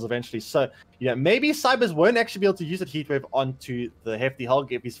and kills eventually. So, maybe xCyBerZz won't actually be able to use that Heatwave onto the hefty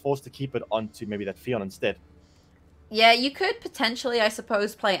Helga if he's forced to keep it onto maybe that Fion instead. Yeah, you could potentially, I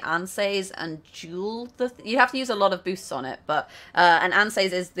suppose, play Ansays and Jewel. You have to use a lot of boosts on it, but and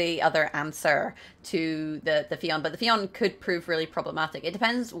Ansays is the other answer to the Fion, but the Fion could prove really problematic. It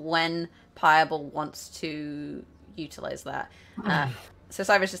depends when Pajabol wants to utilize that. So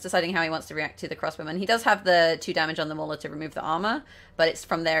xCyBerZz just deciding how he wants to react to the crossbowman. He does have the 2 damage on the Mauler to remove the armor, but it's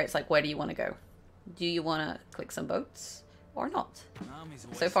from there, it's like, where do you want to go? Do you want to click some boats or not?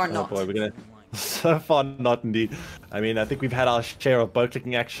 So far, not. Oh boy, so far, not indeed. I mean, I think we've had our share of boat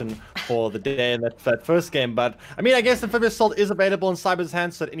clicking action for the day in that first game. But I mean, I guess Amphibious Assault is available in xCyBerZz's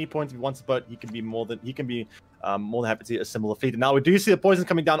hands, so at any point if he wants a boat, he can be more than happy to assemble the fleet. And now we do see the poison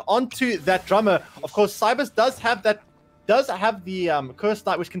coming down onto that drummer. Of course, xCyBerZz does have the Cursed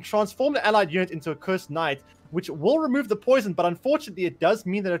Knight, which can transform the allied unit into a Cursed Knight, which will remove the poison, but unfortunately it does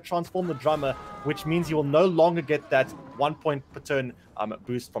mean that it transforms the drummer, which means you will no longer get that 1 point per turn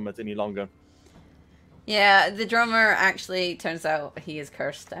boost from it any longer. Yeah, the drummer actually turns out he is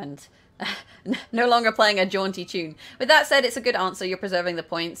cursed and no longer playing a jaunty tune. With that said, it's a good answer. You're preserving the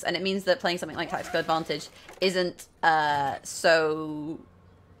points, and it means that playing something like Tactical Advantage isn't so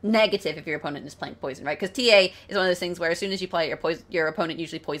negative if your opponent is playing poison, right? Because TA is one of those things where as soon as you play it, your opponent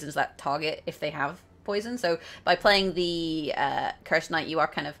usually poisons that target if they have poison. So by playing the Cursed Knight, you are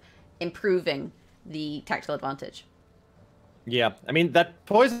kind of improving the Tactical Advantage. Yeah, I mean, that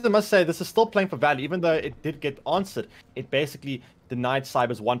poison, I must say, this is still playing for value. Even though it did get answered, it basically denied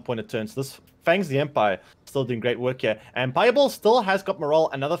xCyBerZz 1 point a turn. So this Fangs the Empire still doing great work here. And Pajabol still has got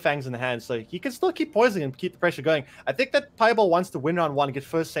morale and other Fangs in the hand, so he can still keep poisoning and keep the pressure going. I think that Pajabol wants to win round 1, get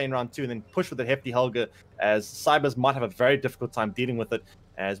first say in round 2, and then push with the hefty Helga, as xCyBerZz might have a very difficult time dealing with it,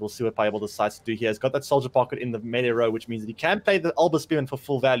 as we'll see what Pajabol decides to do here. He's got that Soldier Pocket in the melee row, which means that he can play the Elbow Spearman for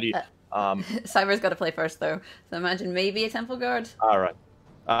full value. xCyBerZz got to play first, though. So imagine maybe a Temple Guard.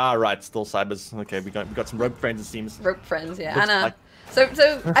 All right, still xCyBerZz. Okay, we got some rope friends, it seems. Rope friends, yeah. Anna. So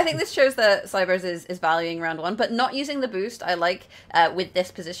I think this shows that xCyBerZz is valuing round 1, but not using the boost, I like, with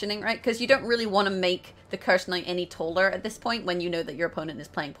this positioning, right? Because you don't really want to make the Cursed Knight any taller at this point when you know that your opponent is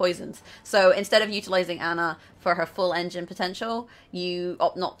playing poisons. So instead of utilizing Anna for her full engine potential, you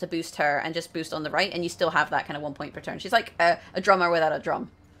opt not to boost her and just boost on the right, and you still have that kind of 1 point per turn. She's like a drummer without a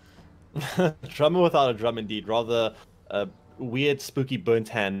drum. Drummer without a drum, indeed. Rather weird, spooky, burnt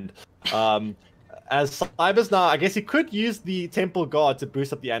hand. As xCyBerZz now, I guess he could use the Temple Guard to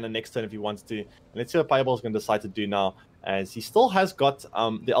boost up the Ana next turn if he wants to. And let's see what Pajabol is going to decide to do now, as he still has got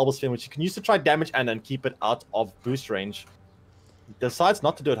the Elbow Spin, which he can use to try damage Ana and keep it out of boost range. He decides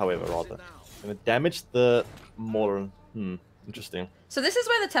not to do it, however, rather. Going to damage the Mauler. Interesting. So this is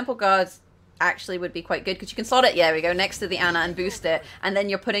where the Temple Guards actually would be quite good, because you can slot it, yeah, we go next to the Ana and boost it, and then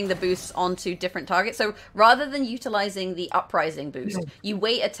you're putting the boosts onto different targets. So rather than utilizing the Uprising boost, you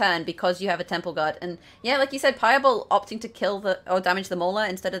wait a turn because you have a Temple Guard. And yeah, like you said, Pajabol opting to kill or damage the Mauler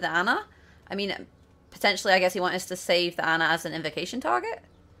instead of the Ana. I mean, potentially, I guess he wants us to save the Ana as an invocation target.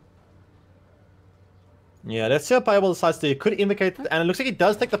 Yeah, let's see how Pajabol decides to. He could invocate, and it looks like he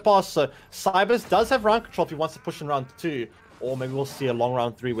does take the pass, so xCyBerZz does have round control if he wants to push in round 2. Or maybe we'll see a long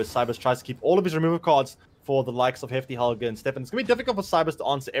round 3 where xCyBerZz tries to keep all of his removal cards for the likes of Hefty Helga and Stefan. It's going to be difficult for xCyBerZz to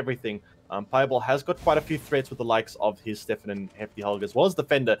answer everything. Pajabol has got quite a few threats with the likes of his Stefan and Hefty Helga, as well as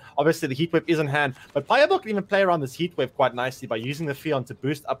Defender. Obviously, the Heatwave is in hand, but Pajabol can even play around this Heatwave quite nicely by using the Fion to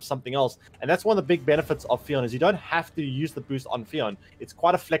boost up something else. And that's one of the big benefits of Fion, is you don't have to use the boost on Fion. It's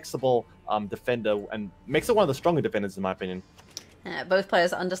quite a flexible defender, and makes it one of the stronger defenders, in my opinion. Both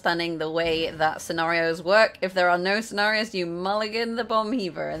players understanding the way that scenarios work. If there are no scenarios, you mulligan the Bomb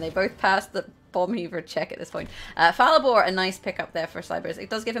Heaver, and they both pass the Bomb Heaver check at this point. Falabor, a nice pickup there for xCyBerZz.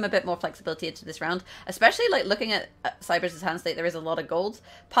 It does give him a bit more flexibility into this round, especially like looking at xCyBerZ's hand state. There is a lot of gold.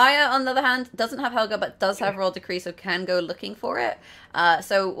 Paya, on the other hand, doesn't have Helga, but does have Royal Decree, so can go looking for it.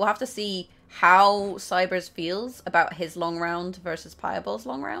 So we'll have to see how xCyBerZz feels about his long round versus Pajabol's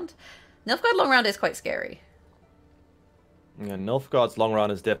long round. Nilfgaard long round is quite scary. Yeah, Nilfgaard's long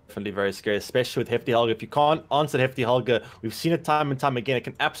round is definitely very scary, especially with Hefty Helga. If you can't answer Hefty Helga, we've seen it time and time again, it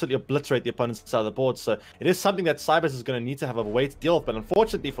can absolutely obliterate the opponent's side of the board. So it is something that xCyBerZz is going to need to have a way to deal with. But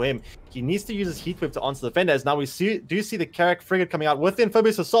unfortunately for him, he needs to use his Heatwave to answer the defender. As now we do see the Carrack Frigate coming out with the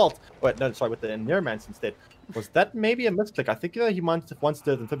Amphibious Assault. Wait, no, sorry, with the Neuromancer instead. Was that maybe a misclick? I think he might have once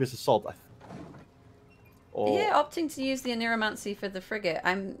did the Amphibious Assault. Yeah, opting to use the Neuromancy for the Frigate.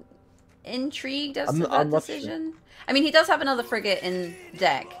 I'm intrigued as to that decision. Sure. I mean, he does have another frigate in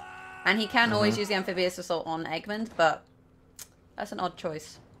deck, and he can always use the Amphibious Assault on Egmont, but that's an odd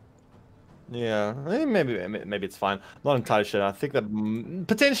choice. Yeah, maybe it's fine. Not entirely sure. I think that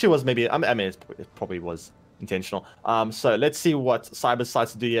potentially was maybe. I mean, it probably was intentional. So let's see what xCyBerZz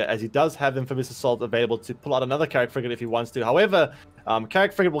decides to do here, as he does have Amphibious Assault available to pull out another Carrack Frigate if he wants to. However,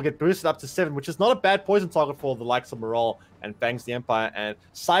 Carrack Frigate will get boosted up to 7, which is not a bad poison target for the likes of Morale and Fangs the Empire. And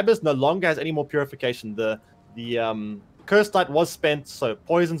xCyBerZz no longer has any more purification. The Cursed Light was spent, so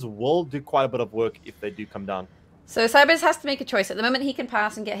poisons will do quite a bit of work if they do come down. So xCyBerZz has to make a choice. At the moment, he can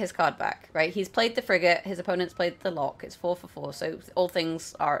pass and get his card back, right? He's played the Frigate, his opponent's played the Lock. It's 4 for 4, so all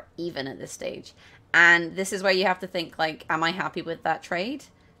things are even at this stage. And this is where you have to think, like, am I happy with that trade?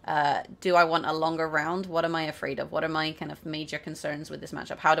 Do I want a longer round? What am I afraid of? What are my kind of major concerns with this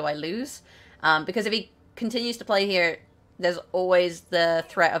matchup? How do I lose? Because if he continues to play here, there's always the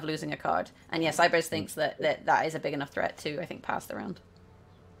threat of losing a card. And yes, xCyBerZz thinks that is a big enough threat to, I think, pass the round.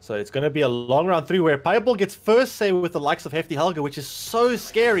 So it's going to be a long round 3 where Pajabol gets first say with the likes of Hefty Helga, which is so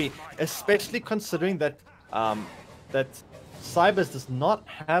scary, especially considering that xCyBerZz does not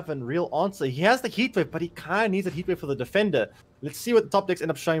have a real answer. He has the Heatwave, but he kind of needs a Heatwave for the defender. Let's see what the top decks end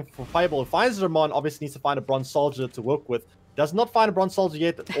up showing for Pajabol. Finds Ramon, obviously needs to find a Bronze Soldier to work with. Does not find a Bronze Soldier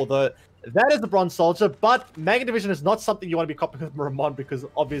yet, although that is the Bronze Soldier, but Magnet Division is not something you want to be copying with Ramon, because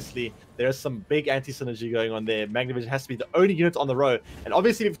obviously there is some big anti-synergy going on there. Magnet Division has to be the only unit on the row, and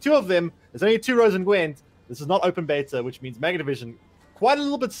obviously if 2 of them, there's only 2 rows in Gwent. This is not open beta, which means Magnet Division quite a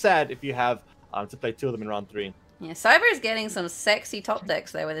little bit sad if you have to play 2 of them in round 3. Yeah, xCyBerZz is getting some sexy top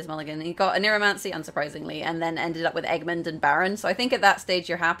decks there with his mulligan. He got a Neuromancy, unsurprisingly, and then ended up with Egmont and Baron. So I think at that stage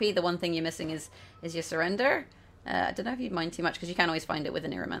you're happy. The one thing you're missing is your Surrender. I don't know if you'd mind too much, because you can always find it with a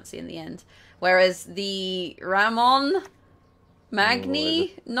Neuromancy in the end. Whereas the Ramon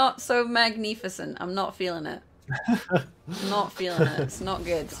Magni, not so magnificent. I'm not feeling it. Not feeling it. It's not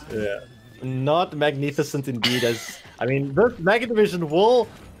good. Yeah, not magnificent indeed. As I mean, this Magnet Division will.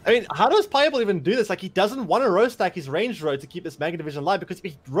 I mean, how does Pajabol even do this? Like, he doesn't want to row stack his ranged row to keep this Magnet Division alive, because if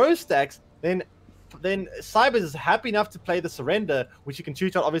he row stacks, then xCyBerZz is happy enough to play the Surrender, which you can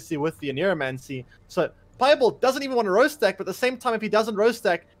shoot out obviously with the Neuromancy. So Pajabol doesn't even want to row stack, but at the same time, if he doesn't row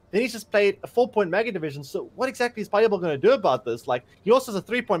stack, then he's just played a 4-point Magnet Division. So what exactly is Pajabol going to do about this? Like, he also has a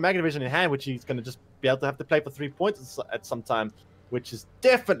 3-point Magnet Division in hand, which he's going to just be able to have to play for 3 points at some time, which is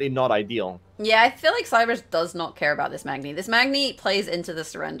definitely not ideal. Yeah, I feel like xCyBerZz does not care about this Magni. This Magni plays into the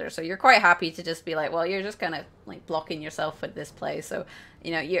Surrender, so you're quite happy to just be like, well, you're just kind of like blocking yourself with this play. So,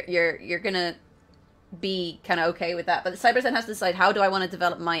 you know, you're gonna be kind of okay with that. But xCyBerZz then has to decide, how do I want to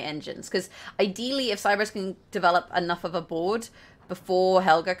develop my engines? Because ideally, if xCyBerZz can develop enough of a board before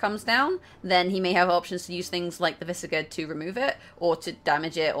Helga comes down, then he may have options to use things like the Visigoth to remove it, or to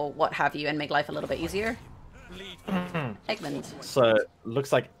damage it, or what have you, and make life a little bit easier. Egmont. So,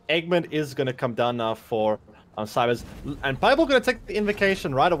 looks like Egmont is going to come down now for xCyBerZz. And Pajabol going to take the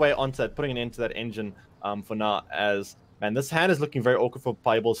invocation right away onto it, putting it into that engine for now. As, man, this hand is looking very awkward for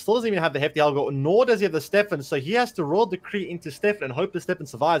Pajabol. Still doesn't even have the Hefty Helga, nor does he have the Stefan. So he has to roll Decree into Stefan and hope the Stefan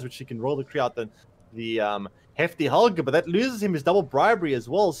survives, which he can roll Decree out the Hefty Helga. But that loses him his double bribery as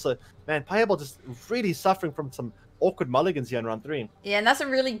well. So, man, Pajabol just really suffering from some awkward mulligans here in round 3. Yeah, and that's a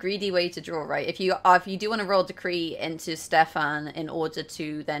really greedy way to draw, right? If you do want to roll Decree into Stefan in order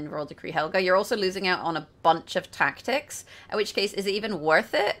to then roll Decree Helga, you're also losing out on a bunch of tactics. In which case, is it even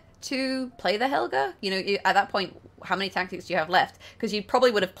worth it to play the Helga? You know, at that point, how many tactics do you have left? Because you probably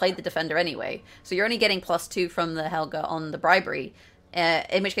would have played the Defender anyway. So you're only getting +2 from the Helga on the bribery.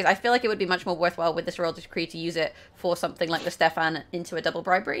 In which case, I feel like it would be much more worthwhile with this roll Decree to use it for something like the Stefan into a double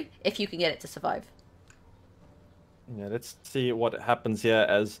bribery, if you can get it to survive. Yeah, let's see what happens here,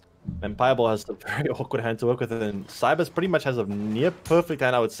 as Pajabol has a very awkward hand to work with, and xCyBerZz pretty much has a near perfect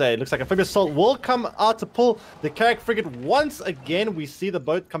hand, I would say. It looks like Amphibious Assault will come out to pull the Carrack Frigate once again. We see the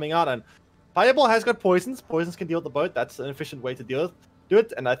boat coming out, and Pajabol has got poisons. Poisons can deal with the boat. That's an efficient way to do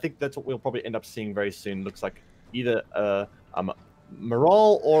it, and I think that's what we'll probably end up seeing very soon. Looks like either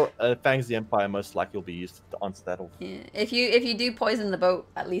Morale or Fangs the Empire most likely will be used to answer that. Yeah. If you do poison the boat,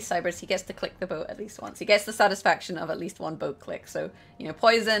 at least xCyBerZz, he gets to click the boat at least once. He gets the satisfaction of at least one boat click. So, you know,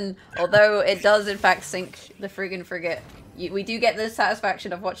 poison, although it does in fact sink the friggin' frigate, we do get the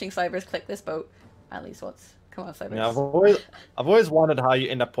satisfaction of watching xCyBerZz click this boat at least once. Come on, xCyBerZz. Yeah, I've always wondered how you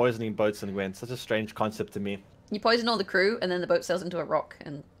end up poisoning boats in Gwent. Such a strange concept to me. You poison all the crew, and then the boat sails into a rock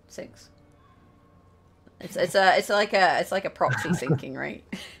and sinks. It's like a proxy sinking, right?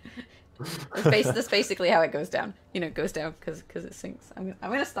 That's basically how it goes down. You know, it goes down because it sinks. I'm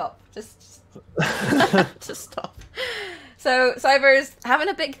gonna stop. Just stop. So xCyBerZz having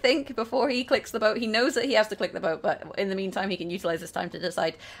a big think before he clicks the boat. He knows that he has to click the boat, but in the meantime, he can utilize this time to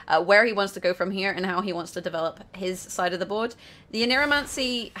decide where he wants to go from here and how he wants to develop his side of the board. The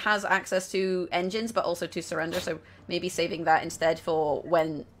Aneromancy has access to engines, but also to surrender. So maybe saving that instead for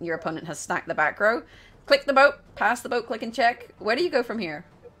when your opponent has stacked the back row. Click the boat, pass the boat, click and check. Where do you go from here?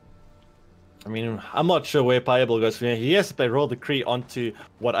 I mean, I'm not sure where Pajabol goes from here. He has to play Roll Decree onto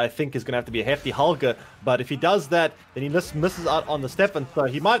what I think is going to have to be a Hefty Helga, but if he does that, then he misses out on the Stefan, so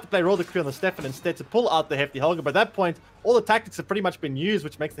he might have to play Roll Decree on the Stefan instead to pull out the Hefty Helga. But at that point, all the tactics have pretty much been used,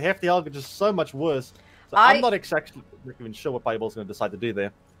 which makes the Hefty Helga just so much worse. So I'm not exactly even sure what Pajabol's going to decide to do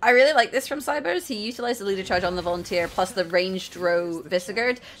there. I really like this from xCyBerZz. He utilized the leader charge on the volunteer plus the ranged row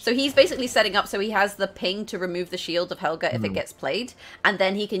Visigoth. So he's basically setting up so he has the ping to remove the shield of Helga if it gets played, and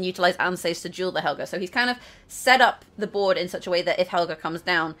then he can utilize Ansace to duel the Helga. So he's kind of set up the board in such a way that if Helga comes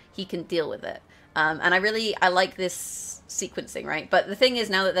down, he can deal with it. And I like this sequencing, right? But the thing is,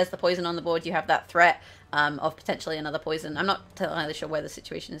 now that there's the poison on the board, you have that threat of potentially another poison. I'm not entirely sure where the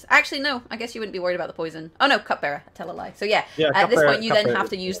situation is. Actually, no, I guess you wouldn't be worried about the poison. Oh no, Cupbearer, I tell a lie. So yeah, at this point you then have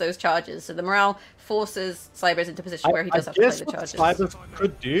to use those charges. So the morale forces xCyBerZz into a position where he does have to play the charges. What xCyBerZz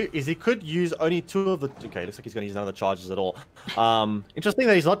could do is he could use only 2 of the... Okay, looks like he's going to use none of the charges at all. Interesting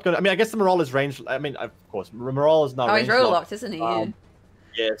that he's not going to... I mean, I guess the morale is ranged... I mean, of course, morale is not range he's roll locked, isn't he?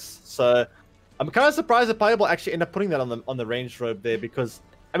 Yes, so I'm kind of surprised that Pajabol actually ended up putting that on the ranged robe there, because...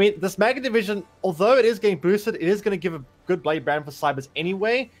 I mean, this Maggot Division, although it is getting boosted, it is going to give a good blade brand for xCyBerZz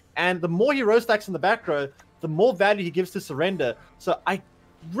anyway. And the more he row stacks in the back row, the more value he gives to surrender. So I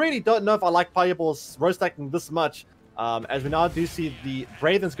really don't know if I like Pajabol's row stacking this much. As we now do see the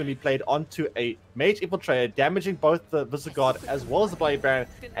Wraithen's going to be played onto a Mage Infiltrator, damaging both the Visigoth as well as the blade brand,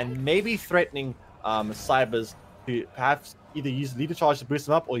 and maybe threatening xCyBerZz to perhaps either use leader charge to boost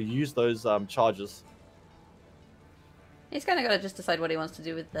him up or use those charges. He's kind of got to just decide what he wants to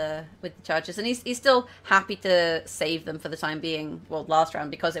do with the charges, and he's still happy to save them for the time being. Well, last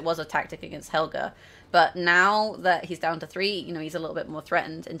round because it was a tactic against Helga, but now that he's down to 3, you know, he's a little bit more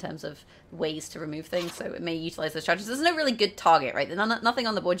threatened in terms of ways to remove things. So it may utilize those charges. There's no really good target, right? There's nothing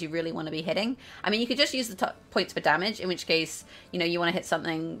on the board you really want to be hitting. I mean, you could just use the points for damage, in which case, you know, you want to hit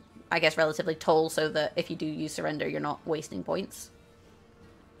something, I guess, relatively tall, so that if you do use surrender, you're not wasting points.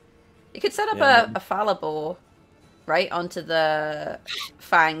 You could set up a Phalabor, right, onto the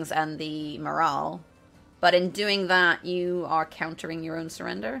Fangs and the morale, but in doing that, you are countering your own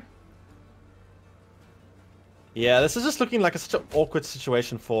surrender. Yeah, this is just looking like such an awkward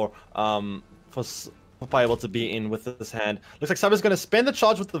situation for for Pajabol to be in with this hand. Looks like xCyBerZz going to spend the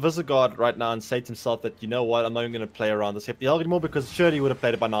charge with the Visigoth right now and say to himself that, you know what, I'm not even going to play around this Hefty Helg anymore, because surely he would have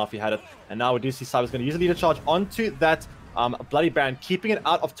played it by now if he had it. And now we do see xCyBerZz going to use a leader charge onto that Bloody Baron, keeping it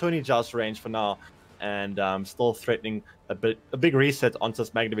out of Tony Jow's range for now. And still threatening a big reset onto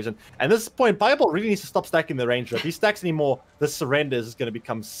this Magna Division. And at this point, Pajabol really needs to stop stacking the Ranger. If he stacks anymore, the surrenders is going to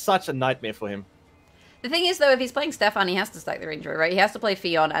become such a nightmare for him. The thing is, though, if he's playing Stefan, he has to stack the Ranger, right? He has to play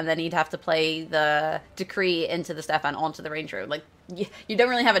Fion, and then he'd have to play the Decree into the Stefan onto the Ranger. Like, you don't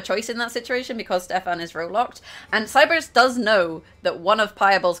really have a choice in that situation because Stefan is row locked. And xCyBerZz does know that one of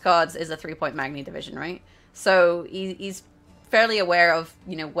Pajabol's cards is a 3-point Magni Division, right? So he's fairly aware of,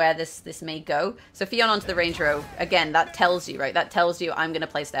 you know, where this may go. So Fion onto the Ranger row, again, that tells you, right? That tells you I'm going to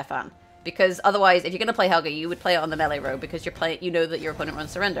play Stefan. Because otherwise, if you're going to play Helga, you would play it on the melee row because you know that your opponent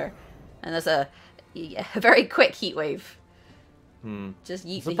runs surrender. And there's a very quick heat wave. Just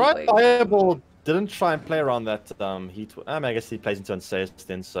yeet the heat wave. Pajabol didn't try and play around that heat. I mean, I guess he plays into Unsays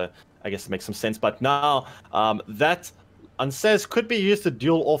then, so I guess it makes some sense. But now that Unsays could be used to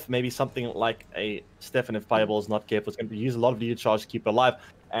duel off maybe something like a Stefan if Pajabol is not careful. It's going to use a lot of leader charge to keep it alive.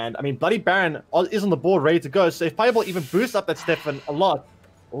 And I mean, Bloody Baron is on the board ready to go. So if Pajabol even boosts up that Stefan a lot,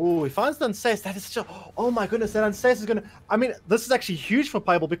 oh, he finds the Unsays. That is just, oh my goodness, that Unsays is going to... I mean, this is actually huge for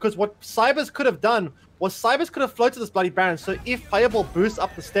Pajabol because what xCyBerZz could have done was xCyBerZz could have floated this Bloody Baron. So if Pajabol boosts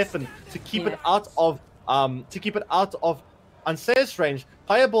up the Stefan to keep it out of Unsays range,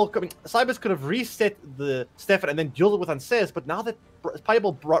 xCyBerZz could have reset the Stefan and then dueled it with Unsays. But now that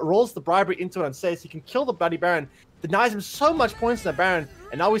Pajabol rolls the bribery into an Unsays, he can kill the Bloody Baron, denies him so much points in the Baron,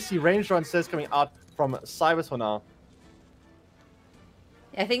 and now we see Ranger Unsays coming out from xCyBerZz for now.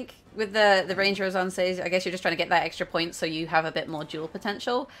 I think with the Rangers Unsays, I guess you're just trying to get that extra point so you have a bit more duel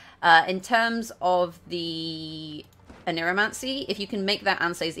potential. In terms of the Aniromancy, if you can make that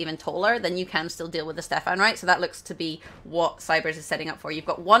Unsays even taller, then you can still deal with the Stefan, right? So that looks to be what xCyBerZz is setting up for. You've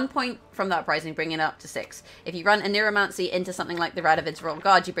got 1 point from the Uprising, bringing it up to 6. If you run Aniromancy into something like the Radovid's Royal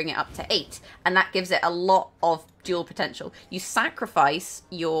Guard, you bring it up to 8. And that gives it a lot of duel potential. You sacrifice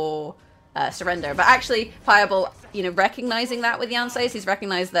your... surrender. But actually, Pajabol, you know, recognizing that with the Unsays, he's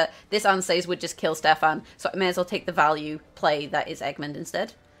recognized that this Unsays would just kill Stefan, so I may as well take the value play that is Egmont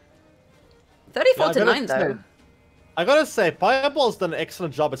instead. 34 to 9, though. I gotta say, Pajabol's done an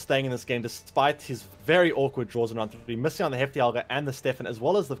excellent job at staying in this game despite his very awkward draws in round 3, missing on the Hefty Helga and the Stefan, as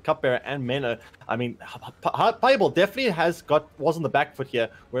well as the Cupbearer and Menno. I mean, Pajabol definitely was on the back foot here,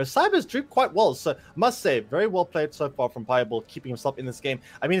 whereas xCyBerZz drew quite well. So, must say, very well played so far from Pajabol, keeping himself in this game.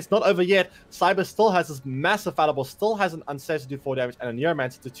 I mean, it's not over yet. xCyBerZz still has this massive fallible, still has an Unsays to do 4 damage, and a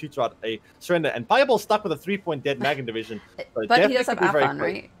Neuromancer to tutor out a surrender. And Pajabol stuck with a 3-point dead Magan division. So but he does have Afan,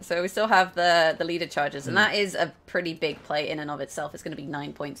 right? So we still have the leader charges, and that is a pretty big play in and of itself. It's going to be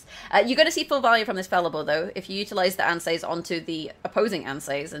 9 points. You're going to see full value from this fallible, though. If you utilize the Unsays onto the opposing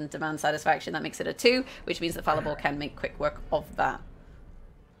Unsays and demand satisfaction, that makes it a 2, which means the fallible can make quick work of that.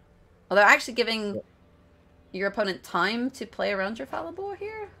 Although actually giving your opponent time to play around your fallible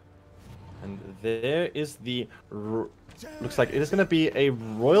here. And there is the... Looks like it is going to be a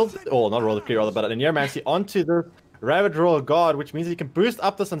royal... Oh, not royal decree, rather, but a Neuromancy onto the Ravid Royal Guard, which means he can boost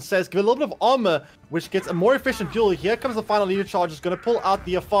up this and says, give it a little bit of armor, which gets a more efficient duel. Here comes the final leader charge. Is going to pull out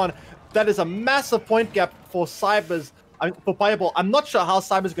the Afan. That is a massive point gap for xCyBerZz. I mean, for Pajabol. I'm not sure how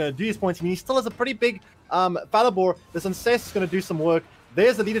xCyBerZz is going to do these points. I mean, he still has a pretty big Falibor. This Unsays is going to do some work.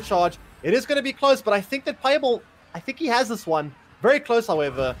 There's the leader charge. It is going to be close, but I think that Pajabol, I think he has this one. Very close,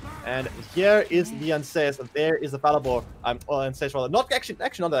 however. And here is the Unsays. There is the Falibor. Unsays rather. Not actually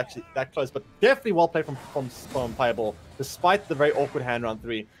not that close, but definitely well played from Pajabol, despite the very awkward hand round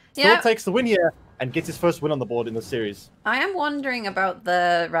 3. Still takes the win here and gets his first win on the board in the series. I am wondering about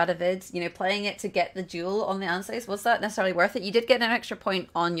the Radovid, you know, playing it to get the duel on the Unsays. Was that necessarily worth it? You did get an extra point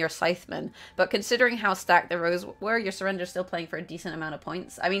on your Scytheman, but considering how stacked the rows were, your Surrender's still playing for a decent amount of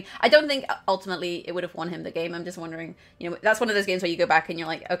points. I mean, I don't think ultimately it would have won him the game. I'm just wondering, you know, that's one of those games where you go back and you're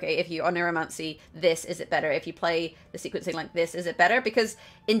like, okay, if you on Neuromancy this, is it better? If you play the sequencing like this, is it better? Because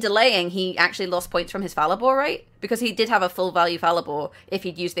in delaying, he actually lost points from his Falibor, right? Because he did have a full value Falibor if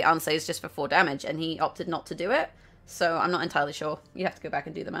he'd used the Unsays just for 4 damage, and he opted not to do it. So I'm not entirely sure. You have to go back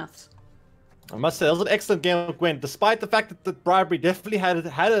and do the maths. I must say, it was an excellent game of Gwent, despite the fact that the bribery definitely had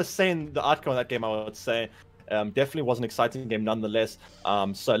a say in the outcome of that game, I would say. Definitely was an exciting game nonetheless.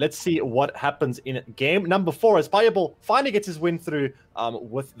 So let's see what happens in game number 4 as Pajabol finally gets his win through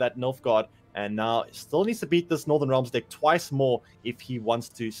with that Nilfgaard. And now still needs to beat this Northern Realms deck twice more if he wants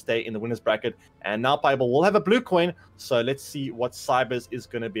to stay in the winner's bracket. And now Pajabol will have a blue coin. So let's see what xCyBerZz is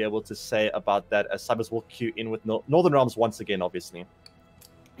going to be able to say about that, as xCyBerZz will queue in with Northern Realms once again, obviously.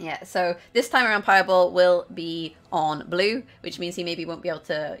 Yeah, so this time around Pajabol will be on blue, which means he maybe won't be able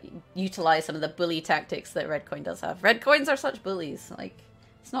to utilize some of the bully tactics that red coin does have. Red coins are such bullies. Like,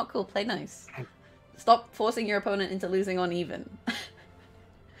 it's not cool. Play nice. Stop forcing your opponent into losing on even.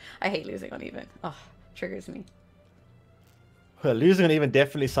 I hate losing on even. Oh, triggers me. Well, losing on even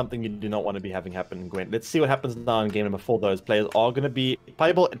definitely something you do not want to be having happen in Gwent. Let's see what happens now in game number 4. Those players are going to be...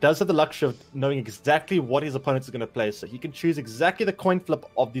 Pajabol does have the luxury of knowing exactly what his opponents are going to play, so he can choose exactly the coin flip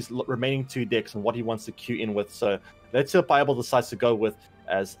of these remaining 2 decks and what he wants to queue in with. So let's see what Pajabol decides to go with,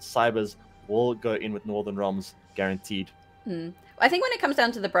 as xCyBerZz will go in with Northern Realms guaranteed. I think when it comes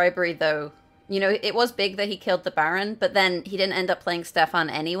down to the bribery, though, you know, it was big that he killed the Baron, but then he didn't end up playing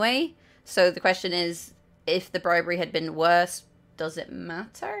Stefan anyway. So the question is, if the bribery had been worse, does it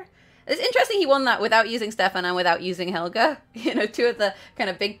matter? It's interesting he won that without using Stefan and without using Helga. You know, 2 of the kind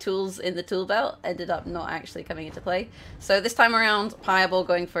of big tools in the tool belt ended up not actually coming into play. So this time around, Pajabol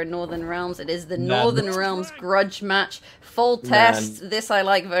going for Northern Realms. It is the Northern Realms grudge match. Full test. This I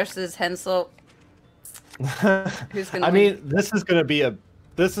like versus Hensel. Who's gonna win? mean, this is going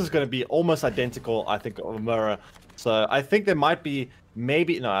to be almost identical, I think, of a mirror. So I think there might be...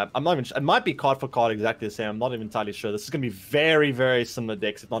 Maybe, no, I'm not even sure. It might be card for card exactly the same. I'm not even entirely sure. This is going to be very, very similar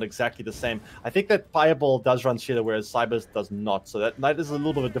decks, if not exactly the same. I think that Pajabol does run Shitter, whereas xCyBerZz does not. So that is a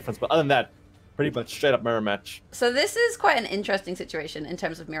little bit of a difference. But other than that, pretty much straight up mirror match. So this is quite an interesting situation in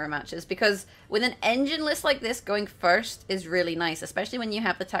terms of mirror matches, because with an engine list like this, going first is really nice, especially when you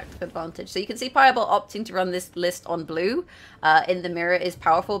have the tactical advantage. So you can see Pajabol opting to run this list on blue in the mirror is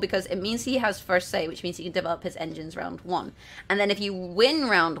powerful, because it means he has first say, which means he can develop his engines round 1. And then if you win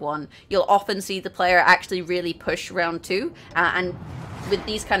round 1, you'll often see the player actually really push round 2. And with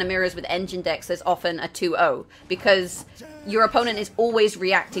these kind of mirrors with engine decks, there's often a 2-0, because your opponent is always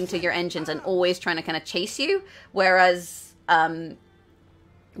reacting to your engines and always trying to kind of chase you, whereas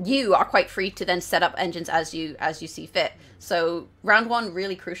you are quite free to then set up engines as you see fit. So round 1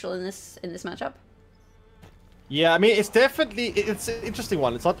 really crucial in this matchup. Yeah, I mean, it's an interesting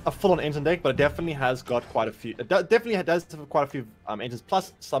one. It's not a full-on engine deck, but it definitely has got quite a few. It definitely does have quite a few engines,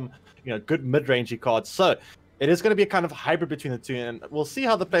 plus some good mid-rangey cards. So it is going to be a kind of hybrid between the two, and we'll see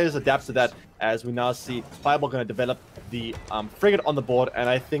how the players adapt to that, as we now see Pajabol going to develop the frigate on the board, and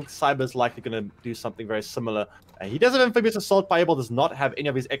I think xCyBerZz is likely going to do something very similar. He does have Amphibious Assault. Pajabol does not have any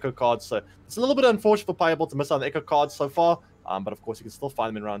of his Echo cards, so it's a little bit unfortunate for Pajabol to miss out on the Echo cards so far, but of course you can still find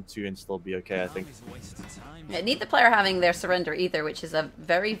them in round 2 and still be okay, I think. Yeah, need the player having their Surrender Ether, which is a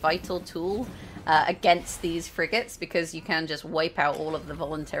very vital tool against these frigates, because you can just wipe out all of the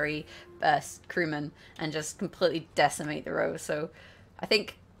voluntary crewmen and just completely decimate the row. So I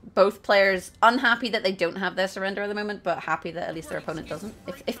think both players unhappy that they don't have their surrender at the moment, but happy that at least their opponent doesn't,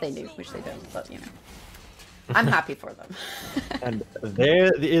 if they do, which they don't, but you know, I'm happy for them. And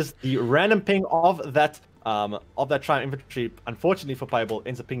there is the random ping of that Triumph Infantry. Unfortunately for Pajabol,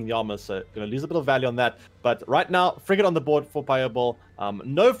 ends up pinging the armor, so going to lose a bit of value on that. But right now, frigate on the board for Pajabol,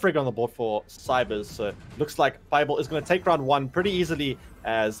 no frigate on the board for xCyBerZz, so looks like Pajabol is going to take round 1 pretty easily,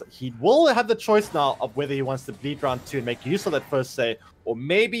 as he will have the choice now of whether he wants to bleed round 2 and make use of that first say, or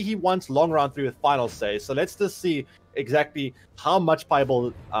maybe he wants long round 3 with final say. So let's just see exactly how much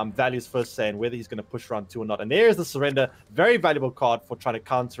Pajabol values first say and whether he's going to push round 2 or not. And there is the surrender, very valuable card for trying to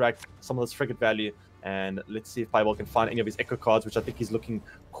counteract some of this frigate value. And let's see if Pajabol can find any of his Echo cards, which I think he's looking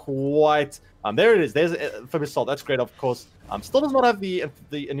quite... there it is. There's Amphibious Assault. That's great, of course. Still does not have the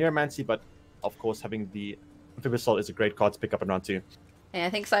Neuromancy, but of course having the Amphibious Assault is a great card to pick up in round 2. Yeah, I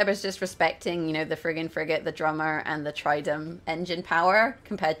think xCyBerZz just respecting, you know, the friggin' frigate, the drummer, and the Tridem engine power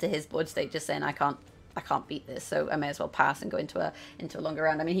compared to his board state, just saying I can't beat this, so I may as well pass and go into a longer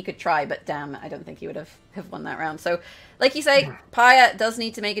round. I mean, he could try, but damn, I don't think he would have won that round. So, like you say, Paya does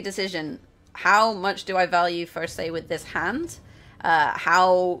need to make a decision. How much do I value first say with this hand?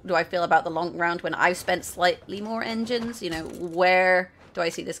 How do I feel about the long round when I've spent slightly more engines? You know, where do I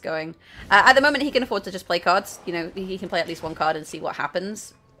see this going? At the moment, he can afford to just play cards. You know, he can play at least one card and see what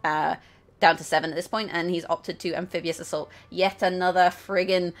happens. Down to 7 at this point, and he's opted to Amphibious Assault. Yet another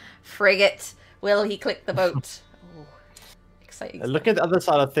friggin' frigate. Will he click the boat? Oh, exciting. Looking at the other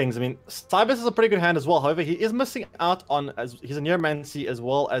side of things, I mean, xCyBerZz is a pretty good hand as well. However, he is missing out on his Neuromancy as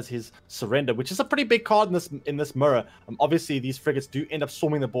well as his Surrender, which is a pretty big card in this mirror. Obviously, these frigates do end up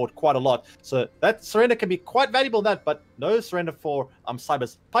swarming the board quite a lot, so that Surrender can be quite valuable in that, but no Surrender for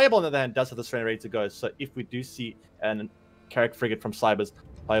xCyBerZz. Pajabol, on the other hand, does have the Surrender ready to go, so if we do see an Carrack frigate from xCyBerZz,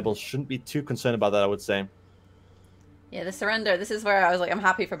 Pajabol shouldn't be too concerned about that, I would say. Yeah, the surrender, this is where I was like, I'm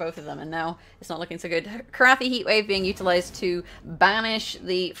happy for both of them, and now it's not looking so good. Karathi Heatwave being utilized to banish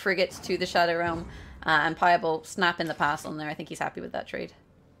the frigates to the Shadow Realm, and Pajabol snapping the pass on there. I think he's happy with that trade.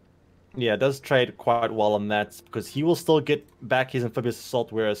 Yeah, it does trade quite well on that because he will still get back his Amphibious Assault,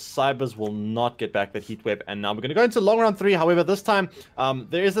 whereas xCyBerZz will not get back that Heat Wave. And now we're going to go into long round 3. However, this time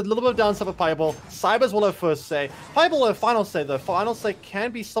there is a little bit of downside for Pajabol. xCyBerZz will have first say. Pajabol will have final say, though. Final say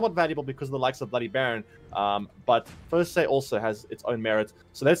can be somewhat valuable because of the likes of Bloody Baron. But first say also has its own merit.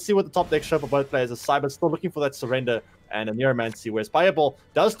 So let's see what the top deck show for both players. As xCyBerZz still looking for that Surrender and a Neuromancy, whereas Pajabol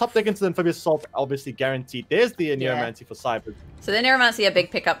does top deck into the Amphibious Assault, obviously guaranteed. There's the Neuromancy for xCyBerZz. So the Neuromancy, a big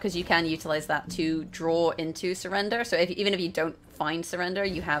pickup because you can utilize that to draw into Surrender. So even if you don't find Surrender,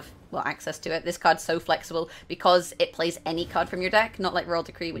 you have, well, access to it. This card's so flexible because it plays any card from your deck, not like Royal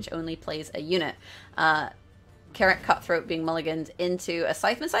Decree, which only plays a unit. Carrot Cutthroat being mulliganed into a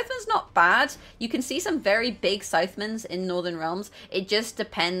Scytheman. Scytheman's not bad. You can see some very big Scythemans in Northern Realms. It just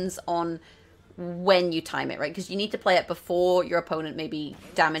depends on when you time it, right? Because you need to play it before your opponent maybe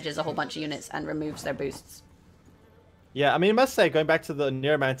damages a whole bunch of units and removes their boosts. Yeah, I mean, I must say, going back to the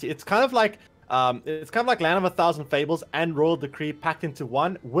Neuromancy, it's kind of like Land of a Thousand Fables and Royal Decree packed into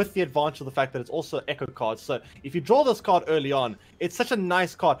one, with the advantage of the fact that it's also Echo cards. So if you draw this card early on, it's such a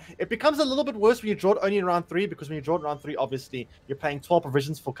nice card. It becomes a little bit worse when you draw it only in round 3, because when you draw it in round 3, obviously you're paying 12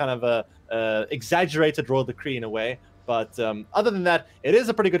 provisions for kind of a exaggerated Royal Decree in a way. But other than that, it is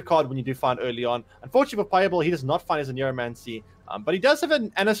a pretty good card when you do find early on. Unfortunately for Pajabol, he does not find his Neuromancy, but he does have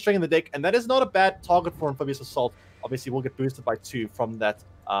an Anna string in the deck, and that is not a bad target for Amphibious Assault. Obviously, we'll get boosted by 2 from that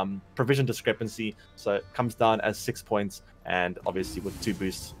provision discrepancy, so it comes down as 6 points, and obviously with 2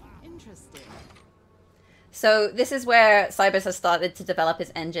 boosts. Interesting. So this is where xCyBerZz has started to develop his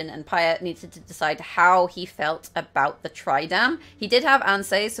engine, and Paya needed to decide how he felt about the Tridam. He did have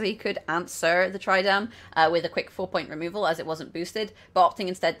Ansay, so he could answer the Tridam with a quick 4-point removal as it wasn't boosted, but opting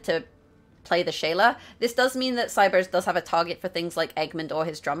instead to play the Shayla. This does mean that xCyBerZz does have a target for things like Egmont or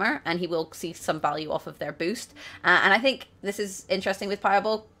his drummer, and he will see some value off of their boost. And I think this is interesting with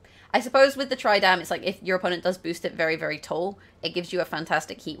Pajabol. I suppose with the Tridam, it's like if your opponent does boost it very, very tall, it gives you a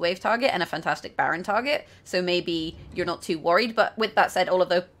fantastic Heatwave target and a fantastic Baron target. So maybe you're not too worried. But with that said, all of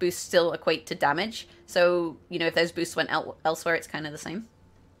those boosts still equate to damage. So, you know, if those boosts went elsewhere, it's kind of the same.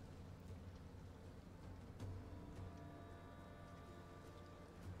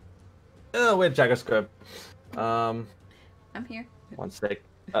 Oh, where'd Jagger's go? I'm here. One sec.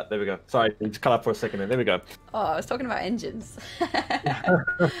 There we go. Sorry, you just cut up for a second there. There we go. Oh, I was talking about engines.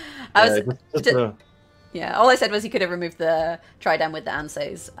 Yeah, all I said was he could have removed the Tridam with the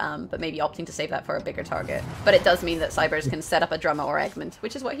Ansays, but maybe opting to save that for a bigger target. But it does mean that xCyBerZz can set up a drummer or Egmont,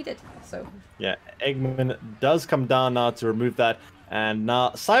 which is what he did. So yeah, Egmont does come down now to remove that. And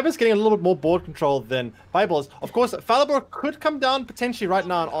now xCyBerZz getting a little bit more board control than Pajabol's. Of course, Falibor could come down potentially right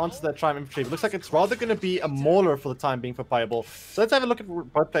now and answer that Triumph Infantry. It looks like it's rather going to be a Mauler for the time being for Pajabol. So let's have a look at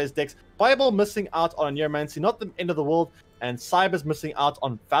both players' decks. Pajabol missing out on a Neuromancy, not the end of the world, and xCyBerZz missing out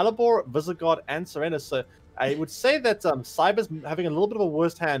on Falibor, Visigoth, and Serena. So I would say that xCyBerZz having a little bit of a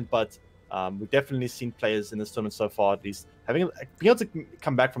worst hand, but we've definitely seen players in this tournament so far, at least, being able to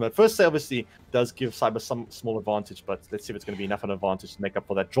come back from it. First say, obviously, does give xCyBerZz some small advantage, but let's see if it's going to be enough of an advantage to make up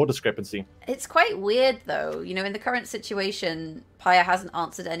for that draw discrepancy. It's quite weird, though. You know, in the current situation, Paya hasn't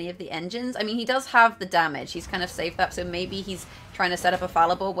answered any of the engines. I mean, he does have the damage. He's kind of saved that, so maybe he's trying to set up a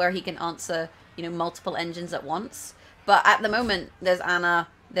Falibor where he can answer, you know, multiple engines at once. But at the moment, there's Anna,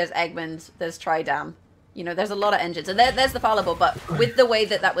 there's Egmont, there's Tridam. You know, there's a lot of engines. And there's the Falibor, but with the way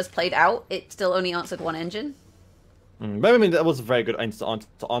that that was played out, it still only answered one engine. But I mean, that was a very good answer.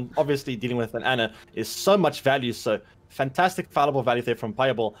 Obviously, dealing with an Anna is so much value, so fantastic Falibor value there from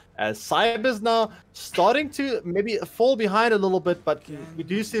Pajabol. As xCyBerZz now starting to maybe fall behind a little bit, but we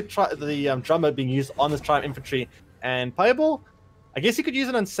do see the drummer being used on this Triumph Infantry. And Pajabol, I guess he could use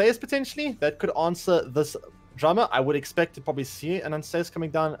an Ansaeus potentially. That could answer this drummer. I would expect to probably see an Ansaeus coming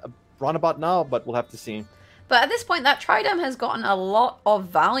down roundabout now, but we'll have to see. But at this point, that Tridam has gotten a lot of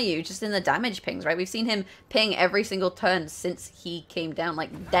value just in the damage pings, right? We've seen him ping every single turn since he came down.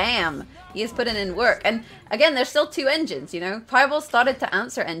 Like, damn, he has put in work. And again, there's still 2 engines, you know? Pajabol started to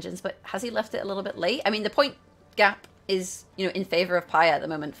answer engines, but has he left it a little bit late? I mean, the point gap is, you know, in favor of Paya at the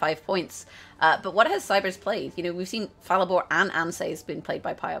moment, 5 points. But what has xCyBerZz played? You know, we've seen Falibor and Ansay's been played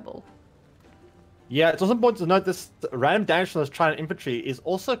by Pajabol. Yeah, it's also important to note this random damage from this Trident Infantry is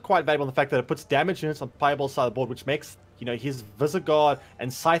also quite valuable in the fact that it puts damage units on Pajabol's side of the board, which makes, you know, his Visigoth and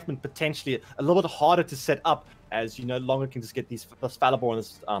Scytheman potentially a little bit harder to set up, as you no longer can just get this Falibor and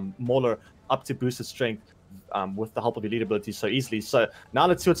this Mauler up to boosted strength with the help of your lead ability so easily. So now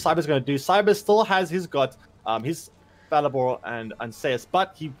let's see what xCyBerZz is going to do. xCyBerZz still has his Falibor and Ansaeus,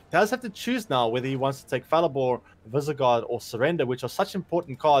 but he does have to choose now whether he wants to take Falibor, Visigoth, or Surrender, which are such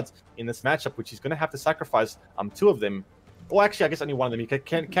important cards in this matchup, which he's going to have to sacrifice 2 of them. or actually, I guess only one of them. You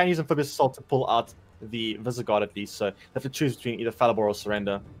can use Amphibious Assault to pull out the Visigoth at least. So you have to choose between either Pajabol or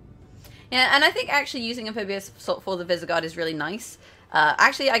Surrender. Yeah, and I think actually using Amphibious Assault for the Visigoth is really nice.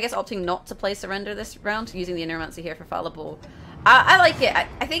 Actually, I guess opting not to play Surrender this round, using the Neuromancer here for Pajabol. I like it.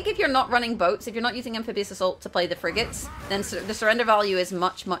 I think if you're not running boats, if you're not using Amphibious Assault to play the frigates, then the surrender value is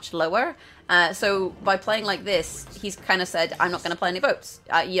much, much lower. So by playing like this, he's kind of said, I'm not going to play any boats.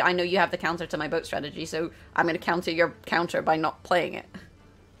 I know you have the counter to my boat strategy, so I'm going to counter your counter by not playing it.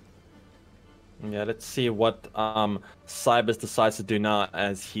 Yeah, let's see what xCyBerZz decides to do now,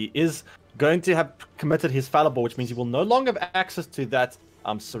 as he is going to have committed his Pajabol, which means he will no longer have access to that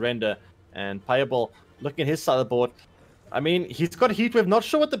surrender. And Pajabol, looking at his side of the board, I mean, he's got Heatwave. Not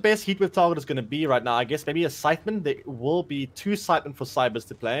sure what the best Heatwave target is going to be right now. I guess maybe a Scytheman. There will be 2 Scythemen for xCyBerZz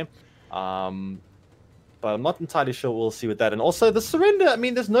to play. But I'm not entirely sure we'll see with that. And also the surrender, I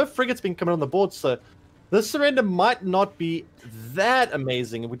mean, there's no frigates being coming on the board, so this surrender might not be that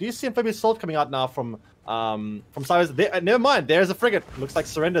amazing. We do see Amphibious Assault coming out now from xCyBerZz. Never mind, there's a frigate. Looks like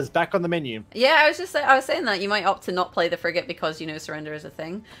surrender is back on the menu. Yeah, I was saying that you might opt to not play the frigate because, you know, surrender is a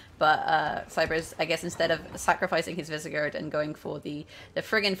thing. But xCyBerZz, I guess, instead of sacrificing his Visigoth and going for the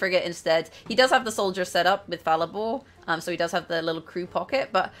friggin' frigate instead, he does have the soldier set up with Pajabol, so he does have the little crew pocket.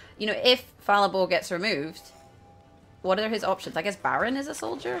 But, you know, if Pajabol gets removed, what are his options? I guess Baron is a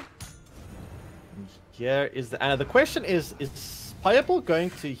soldier? Here is the question is Pajabol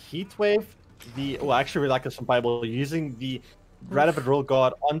going to Heatwave well, I actually really like this from Pajabol, using the Radovid Royal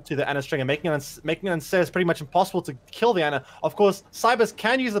Guard onto the Anna string and making it Unsays pretty much impossible to kill the Anna. Of course, xCyBerZz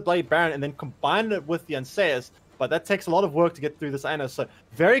can use the Blade Baron and then combine it with the Unsays, but that takes a lot of work to get through this Anna. So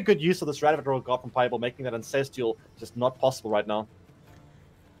very good use of this Radovid Royal Guard from Pajabol, making that Unsays duel just not possible right now.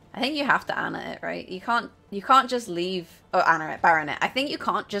 I think you have to Anna it, right? You can't just leave Anna it, Baron it. I think you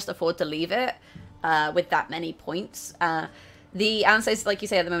can't just afford to leave it with that many points. The Unsays, like you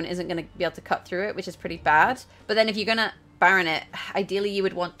say, at the moment isn't going to be able to cut through it, which is pretty bad. But then if you're going to Baron it, ideally you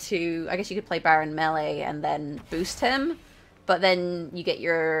would want to, I guess you could play Baron melee and then boost him. But then you get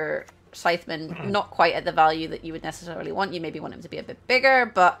your Scytheman not quite at the value that you would necessarily want. You maybe want him to be a bit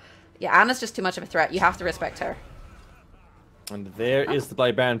bigger, but yeah, Anna's just too much of a threat. You have to respect her. And there is the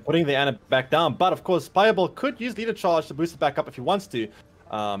Blade Baron putting the Anna back down. But of course, Pajabol could use Leader Charge to boost it back up if he wants to.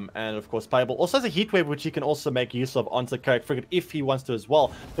 And of course, Pajabol also has a Heatwave, which he can also make use of onto the Carrack Frigate if he wants to as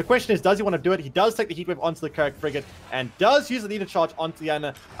well. The question is, does he want to do it? He does take the Heatwave onto the Carrack Frigate and does use the Leader Charge onto the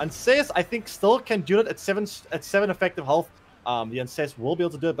Anna. Unsays, I think, still can do it at 7 effective health. The Unsays will be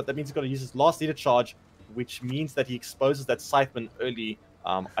able to do it, but that means he's got to use his last Leader Charge, which means that he exposes that Scytheman early.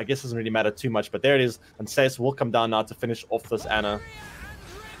 I guess it doesn't really matter too much, but there it is. Unsays will come down now to finish off this Anna.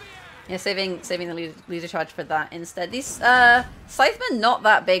 Yeah, saving the Leader Charge for that instead. These Scythemen not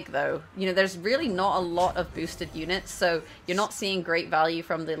that big though. You know, there's really not a lot of boosted units, so you're not seeing great value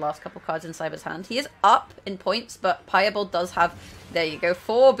from the last couple cards in xCyBerZz hand. He is up in points, but Pajabol does have, there you go,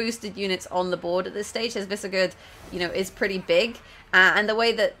 4 boosted units on the board at this stage. His Visigoth, you know, is pretty big, and the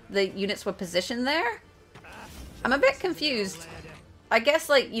way that the units were positioned there, I'm a bit confused. I guess,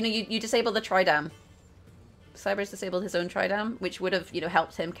 like, you know, you disable the Tridam. xCyBerZz disabled his own Tridam, which would have, you know,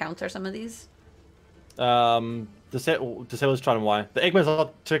 helped him counter some of these. Disable his Tridam, why? The Eggman's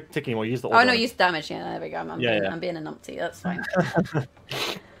not ticking anymore. Use the order. Oh, no, use damage. Yeah, there we go. I'm being a numpty. That's fine.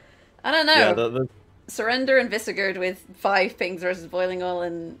 I don't know. Yeah, Surrender and Visigoth with 5 pings versus Boiling Oil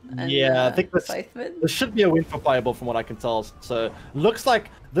and yeah, I think Scytheman. This should be a win for Pajabol from what I can tell. So looks like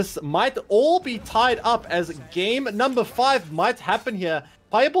this might all be tied up, as game number 5 might happen here.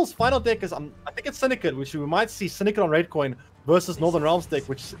 Pajabol's final deck is, I think it's Syndicate, which we might see Syndicate on Raidcoin versus Northern Realms deck,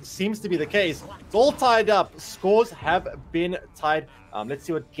 which seems to be the case. It's all tied up. Scores have been tied. Let's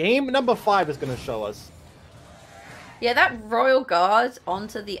see what game number 5 is going to show us. Yeah, that Royal Guard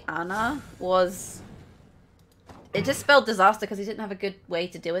onto the Anna was... It just spelled disaster because he didn't have a good way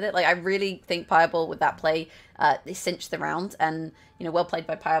to deal with it. Like, I really think Pajabol with that play, they cinched the round, and, you know, well played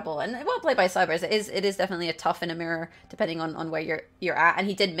by Pajabol and well played by xCyBerZz. It is definitely a tough in a mirror depending on where you're at, and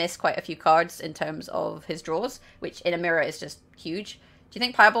he did miss quite a few cards in terms of his draws, which in a mirror is just huge. Do you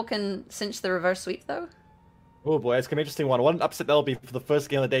think Pajabol can cinch the reverse sweep though? Oh boy, it's gonna be an interesting one. What an upset that'll be for the first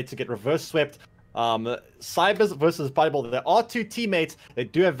game of the day to get reverse swept. xCyBerZz versus Pajabol. There are 2 teammates. They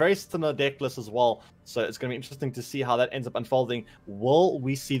do have very similar deck lists as well, so it's going to be interesting to see how that ends up unfolding. Will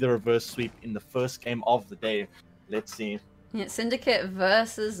we see the reverse sweep in the first game of the day? Let's see. Yeah, Syndicate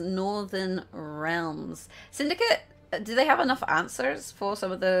versus Northern Realms. Syndicate, do they have enough answers for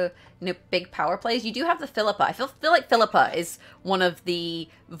some of the, you know, big power plays? You do have the Philippa. I feel like Philippa is one of the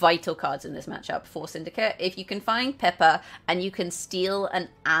vital cards in this matchup for Syndicate. If you can find Pepper and you can steal an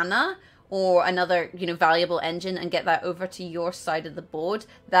Anna, or another, valuable engine and get that over to your side of the board,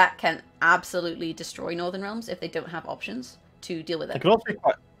 that can absolutely destroy Northern Realms if they don't have options to deal with it. It could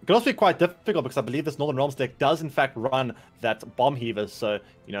also be quite difficult because I believe this Northern Realms deck does in fact run that bomb heaver. So,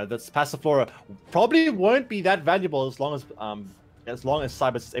 this Passiflora probably won't be that valuable as long as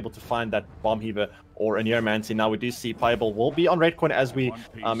xCyBerZz is able to find that bomb heaver or a Neuromancy. Now we do see Pajabol will be on red coin as we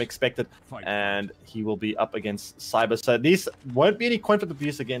expected, and he will be up against xCyBerZz. So these won't be any coin flip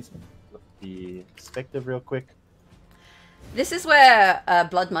abuse against the perspective real quick. This is where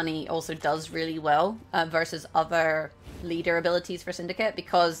Blood Money also does really well versus other leader abilities for Syndicate,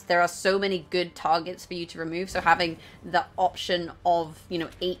 because there are so many good targets for you to remove. So having the option of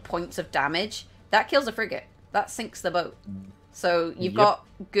 8 points of damage, that kills a frigate, that sinks the boat. So you've got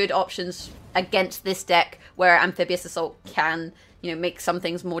good options against this deck where Amphibious Assault can make some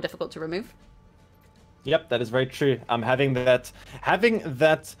things more difficult to remove. Yep, that is very true. Having that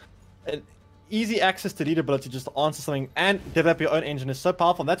easy access to lead ability just to answer something and develop your own engine is so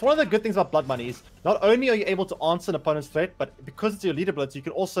powerful. And that's one of the good things about Blood Money is not only are you able to answer an opponent's threat, but because it's your lead ability, you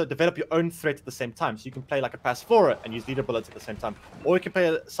can also develop your own threat at the same time. So you can play like a Passiflora and use lead ability at the same time. Or you can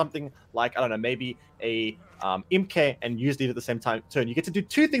play something like, I don't know, maybe a MK and use lead at the same time turn. You get to do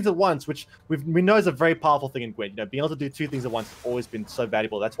two things at once, which we know is a very powerful thing in Gwent. Being able to do two things at once has always been so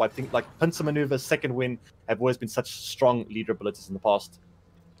valuable. That's why I think like Pincer Maneuver, Second Wind have always been such strong leader abilities in the past.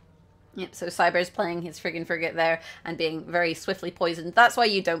 Yep, so xCyBerZz playing his friggin' frigate there and being very swiftly poisoned. That's why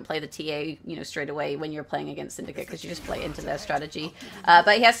you don't play the TA, straight away when you're playing against Syndicate, because you just play into their strategy.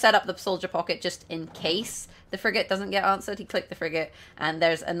 But he has set up the soldier pocket just in case the frigate doesn't get answered. He clicked the frigate, and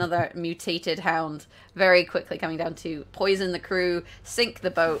there's another mutated hound very quickly coming down to poison the crew, sink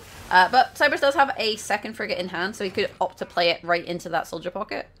the boat. But xCyBerZz does have a second frigate in hand, so he could opt to play it right into that soldier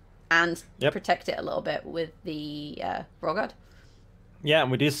pocket and protect it a little bit with the Raw Guard. Yeah,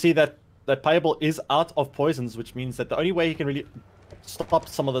 and we do see that Pajabol is out of poisons, which means that the only way he can really stop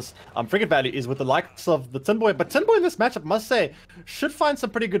some of this frigate value is with the likes of the Tin Boy. But Tin Boy in this matchup, must say, should find some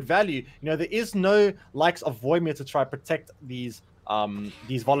pretty good value. There is no likes of Voimir to try protect these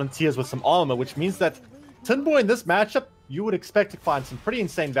volunteers with some armor, which means that Tin Boy in this matchup, you would expect to find some pretty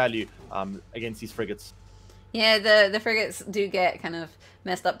insane value against these frigates. Yeah, the frigates do get kind of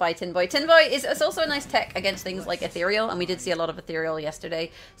messed up by Tin Boy. Tin Boy it's also a nice tech against things like Ethereal, and we did see a lot of Ethereal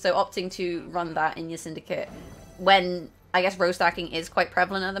yesterday. So opting to run that in your Syndicate when, I guess, row stacking is quite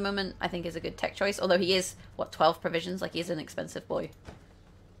prevalent at the moment, I think is a good tech choice. Although he is, 12 provisions? Like, he is an expensive boy.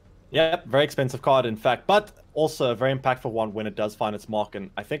 Yeah, very expensive card, in fact, but also a very impactful one when it does find its mark. And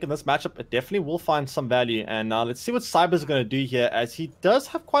I think in this matchup, it definitely will find some value. And now let's see what xCyBerZz is going to do here, as he does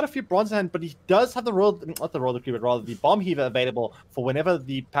have quite a few bronze in hand, but he does have not the Royal Decree, but rather the Bomb Heaver available for whenever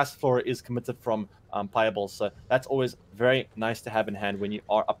the Passiflora is committed from Pajabol. So that's always very nice to have in hand when you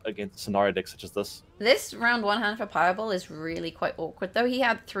are up against scenario decks such as this. This round one hand for Pajabol is really quite awkward, though. He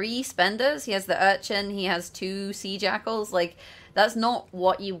had 3 spenders. He has the Urchin, he has 2 Sea Jackals. Like, that's not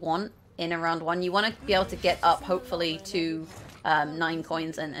what you want in a round one. You want to be able to get up, hopefully, to 9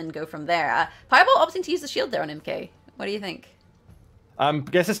 coins and go from there. Pajabol opting to use the shield there on MK. What do you think? I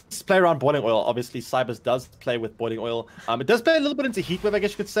guess it's play around Boiling Oil. Obviously, xCyBerZz does play with Boiling Oil. It does play a little bit into Heatwave, I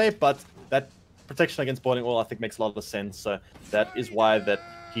guess you could say, but that protection against Boiling Oil, I think, makes a lot of sense. So that is why that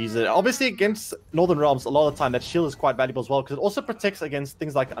he's obviously against Northern Realms. A lot of the time, that shield is quite valuable as well, because it also protects against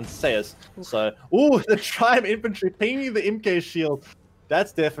things like Unsayers. So, the Triumph Infantry pinging the MK shield.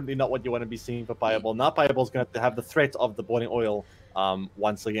 That's definitely not what you want to be seeing for Pajabol. Now Pajabol's going to have the threat of the Boiling Oil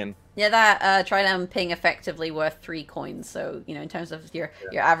once again. Yeah, that Tridam ping effectively worth 3 coins. So, in terms of your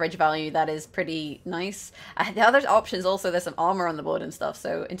average value, that is pretty nice. The other options also, there's some armor on the board and stuff.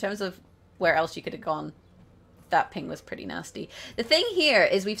 So in terms of where else you could have gone, that ping was pretty nasty. The thing here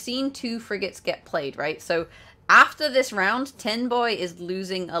is we've seen 2 frigates get played, right? So after this round, Tin Boy is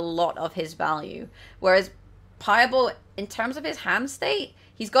losing a lot of his value. Whereas Pajabol, in terms of his hand state,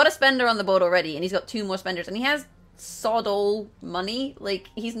 he's got a spender on the board already, and he's got 2 more spenders, and he has sod all money. Like,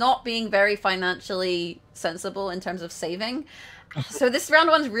 he's not being very financially sensible in terms of saving. So this round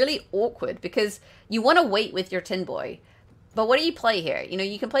one's really awkward, because you want to wait with your Tin Boy. But what do you play here?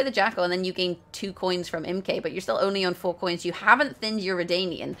 You can play the Jackal, and then you gain 2 coins from MK, but you're still only on 4 coins. You haven't thinned your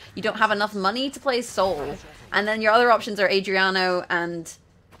Redanian. You don't have enough money to play Soul. And then your other options are Adriano and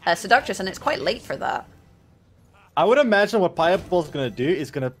Seductress, and it's quite late for that. I would imagine what Pajabol's going to do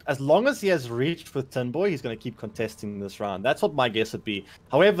is as long as he has reached with Tin Boy, he's going to keep contesting this round. That's what my guess would be.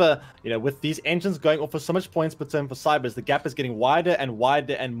 However, with these engines going off for so much points per turn for xCyBerZz, the gap is getting wider and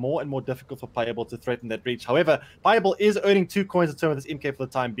wider and more difficult for Pajabol to threaten that reach. However, Pajabol is earning 2 coins a turn with this MK for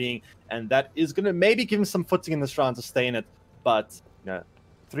the time being, and that is going to maybe give him some footing in this round to stay in it. But,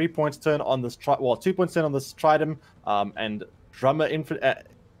 3 points turn on this 2 points turn on this Trident, and Drummer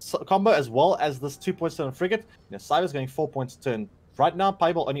combo, as well as this 2 points turn on Frigate. You know, xCyBerZz going 4 points turn. Right now,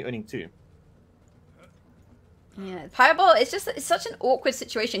 Pajabol only earning 2. Yeah, Pajabol, it's such an awkward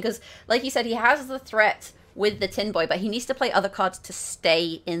situation because, like you said, he has the threat with the Tin Boy, but he needs to play other cards to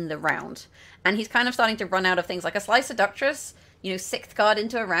stay in the round. And he's kind of starting to run out of things. Like a Slice Seductress, you know, 6th card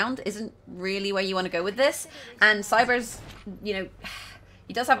into a round isn't really where you want to go with this. And xCyBerZz, you know,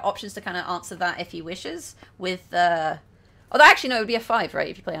 he does have options to kind of answer that if he wishes with... Although, actually, no, it would be a 5, right,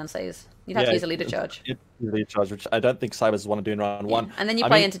 if you play Unsays. You'd have to use a leader charge. Leader charge, which I don't think xCyBerZz want to do in round 1. And then you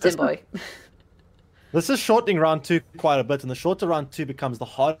play into Tin Boy. This is shortening round 2 quite a bit, and the shorter round 2 becomes, the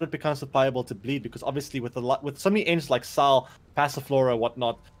harder it becomes for Pajabol to bleed, because obviously with so many engines like Sal, Passiflora,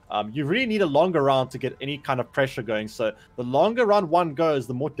 whatnot, you really need a longer round to get any kind of pressure going. So the longer round 1 goes,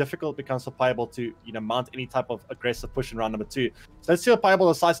 the more difficult it becomes for Pajabol to, you know, mount any type of aggressive push in round number 2. So let's see what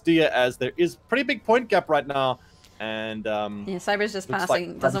Pajabol decides to do here, as there is pretty big point gap right now. And yeah, xCyBerZz just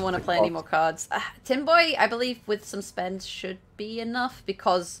passing, doesn't want to play any more cards. Tin Boy, I believe, with some spends should be enough,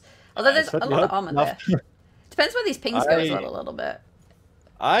 because although there's a lot of armor there. Depends where these pings go as well a little bit.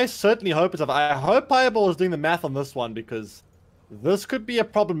 I certainly hope it's enough. I hope Pajabol is doing the math on this one, because this could be a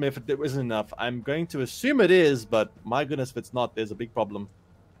problem if it isn't enough. I'm going to assume it is, but my goodness, if it's not, there's a big problem.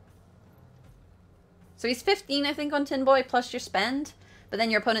 So he's 15, I think, on Tin Boy, plus your spend. But then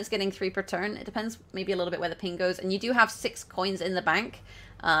your opponent's getting 3 per turn. It depends maybe a little bit where the ping goes. And you do have 6 coins in the bank,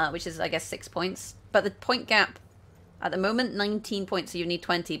 which is, I guess, 6 points. But the point gap, at the moment, 19 points, so you need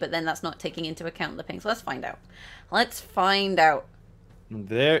 20. But then that's not taking into account the ping. So let's find out. Let's find out.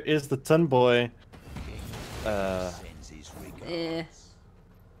 There is the Tin Boy. Uh-oh.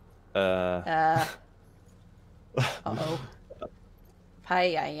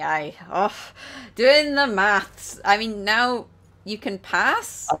 Hi. Oh, doing the maths. I mean, now... You can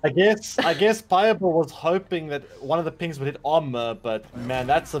pass? I guess Pajabol was hoping that one of the pings would hit armor, but man,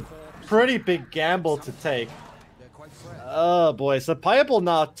 that's a pretty big gamble to take. Oh boy, so Pajabol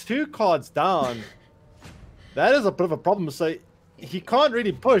now 2 cards down. That is a bit of a problem, so he can't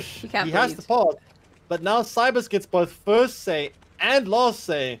really push. He has to pass. But now xCyBerZz gets both first say and last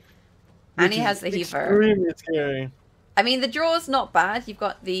say. And he has the Heaver. Extremely scary. I mean, the draw's not bad. You've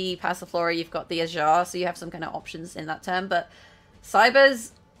got the Passiflora, you've got the Ajar, so you have some kind of options in that turn, but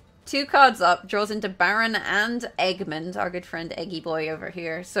xCyBerZz, 2 cards up, draws into Baron and Eggman, our good friend Eggy Boy over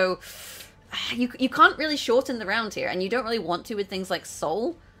here. So you can't really shorten the round here, and you don't really want to with things like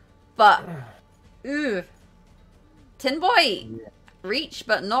Soul. But, Tin Boy, reach,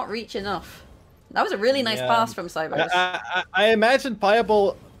 but not reach enough. That was a really nice pass from xCyBerZz. I imagine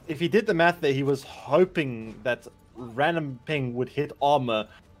Pajabol, if he did the math there, he was hoping that random ping would hit armor,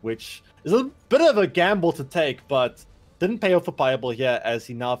 which is a bit of a gamble to take, but didn't pay off for Pajabol here, as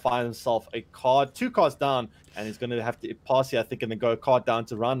he now finds himself a card, 2 cards down, and he's going to have to pass here, I think, and then go a card down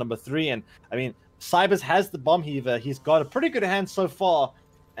to round number 3. And I mean, xCyBerZz has the Bomb Heaver. He's got a pretty good hand so far,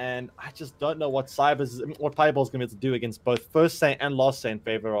 and I just don't know what Pajabol is going to be able to do against both first say and last say in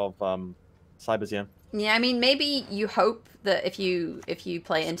favor of xCyBerZz here. Yeah, I mean, maybe you hope that if you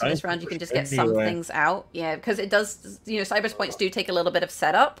play into this round, you can just get some things out. Yeah, because it does, you know, xCyBerZz points do take a little bit of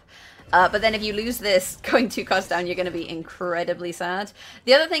setup. But then if you lose this, going 2 cards down, you're going to be incredibly sad.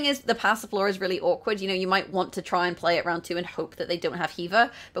 The other thing is the Passiflora is really awkward. You know, you might want to try and play it round 2 and hope that they don't have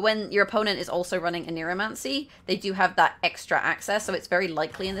Heaver. But when your opponent is also running a Neuromancy, they do have that extra access. So it's very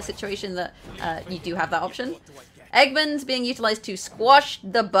likely in this situation that you do have that option. Eggman's being utilized to squash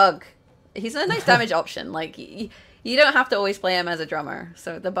the bug. He's a nice damage option. Like, you don't have to always play him as a drummer.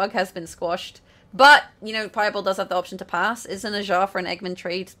 So the bug has been squashed. But, you know, Pajabol does have the option to pass. Is an Ajar for an Eggman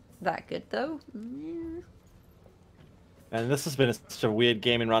trade that good, though? Yeah. And this has been such a weird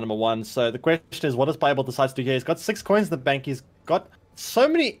game in round number 1. So the question is, what does Pajabol decide to do here? He's got 6 coins in the bank. He's got so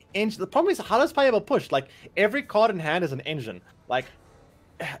many engines. The problem is, how does Pajabol push? Like, every card in hand is an engine. Like,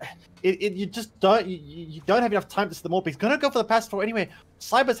 you just don't have enough time to set them all. But he's gonna go for the pass for anyway.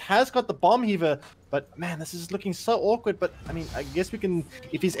 xCyBerZz has got the Bomb Heaver, but man, this is looking so awkward. But I mean, I guess we can,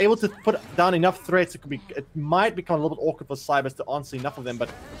 if he's able to put down enough threats, it might become a little bit awkward for xCyBerZz to answer enough of them. But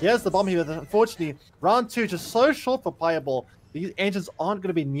here's the Bomb Heaver. Unfortunately, round 2 just so short for Pajabol. These engines aren't going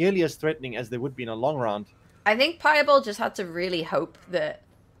to be nearly as threatening as they would be in a long round. I think Pajabol just had to really hope that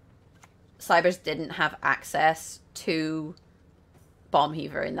xCyBerZz didn't have access to Bomb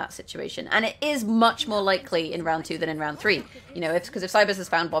Heaver in that situation, and it is much more likely in round 2 than in round 3. You know, because if xCyBerZz has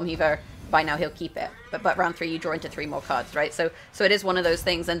found Bomb Heaver, by now he'll keep it. But round 3 you draw into 3 more cards, right? So it is one of those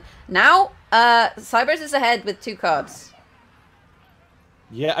things. And now xCyBerZz is ahead with 2 cards.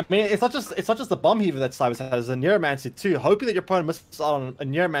 Yeah, I mean, it's not just the bomb heaver that xCyBerZz has, a Neuromancy too. Hoping that your opponent misses out on a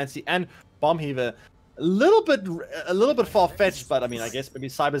Neuromancy and bomb heaver. A little bit far-fetched, but I mean, I guess maybe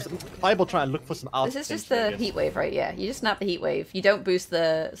Pajabol trying to look for some outs. This is just the heat wave, right? Yeah, you just snap the heat wave. You don't boost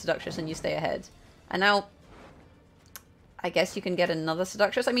the Seductress and you stay ahead. And now, I guess you can get another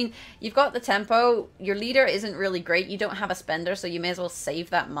Seductress. I mean, you've got the tempo. Your leader isn't really great. You don't have a spender, so you may as well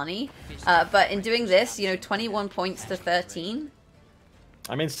save that money. But in doing this, you know, 21 points to 13.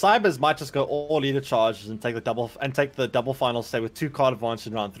 I mean, xCyBerZz might just go all leader charges and take the double final, say with 2 card advantage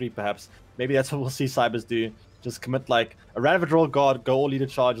in round 3, perhaps. Maybe that's what we'll see xCyBerZz do. Just commit like a Ravaged guard, go all leader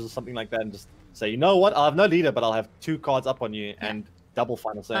charges or something like that, and just say, you know what, I'll have no leader, but I'll have 2 cards up on you and double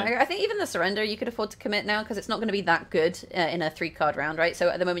final say. I think even the surrender you could afford to commit now because it's not going to be that good in a 3-card round, right? So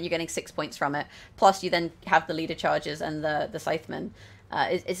at the moment you're getting 6 points from it. Plus you then have the leader charges and the Scytheman.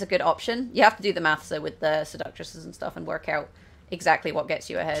 It's a good option. You have to do the maths though with the Seductresses and stuff and work out exactly what gets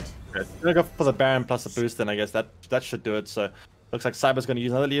you ahead. I'm gonna go for the Baron plus the boost, then I guess that should do it. So looks like xCyBerZz going to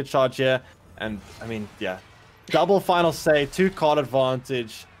use another leader charge here, and I mean, yeah, double final say, 2 card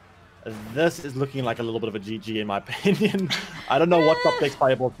advantage. This is looking like a little bit of a GG in my opinion. I don't know what top decks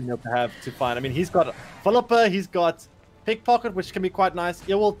Pajabol to have to find. I mean, he's got Philippa, he's got Pickpocket, which can be quite nice.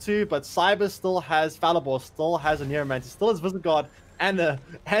 Earwolf too, but xCyBerZz still has Falibor, still has a Neuromancer, still has Visigoth,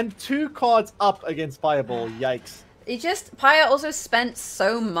 and 2 cards up against Pajabol. Yikes. Paya also spent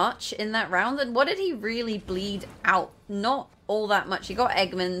so much in that round, and what did he really bleed out? Not all that much. He got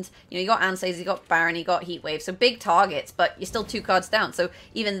Eggman, you know, he got Ansays, he got Baron, he got Heatwave, so big targets, but you're still 2 cards down, so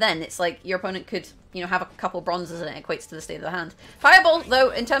even then, it's like your opponent could, you know, have a couple bronzes and it equates to the state of the hand. Pajabol, though,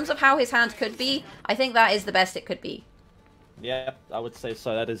 in terms of how his hand could be, I think that is the best it could be. Yeah, I would say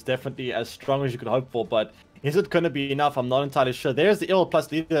so. That is definitely as strong as you could hope for, but is it going to be enough? I'm not entirely sure. There's the Earwolf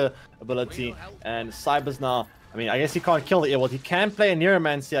plus leader ability, and xCyBerZz now, I mean, I guess he can't kill the Earwolf. He can play a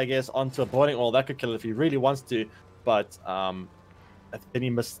Neuromancy, I guess, onto a Boiling Oil. That could kill it if he really wants to, but then he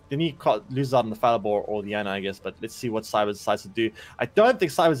loses out on the Falibor or the Yana, I guess. But let's see what xCyBerZz decides to do. I don't think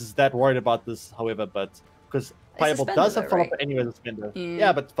xCyBerZz is that worried about this, however, but because Pajabol does have Philippa anyway as a spender.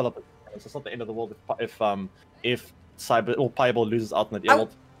 Yeah, but Philippa, so it's not the end of the world if xCyBerZz or Pajabol loses out on the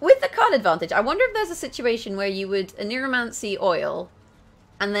Earwolf. With the card advantage, I wonder if there's a situation where you would a Neuromancy Oil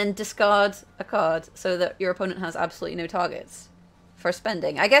and then discard a card so that your opponent has absolutely no targets for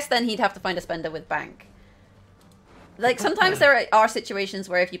spending. I guess then he'd have to find a spender with bank. Like, sometimes there are situations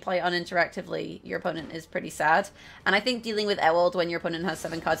where if you play uninteractively, your opponent is pretty sad. And I think dealing with Ewald when your opponent has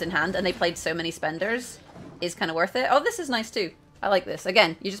 7 cards in hand and they played so many spenders is kind of worth it. Oh, this is nice too. I like this.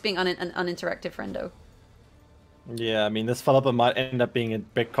 Again, you're just being an uninteractive friendo. Yeah, I mean, this Philippa might end up being a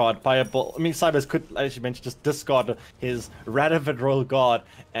big card. Pajabol, I mean, xCyBerZz could, as you mentioned, just discard his Radovid Royal Guard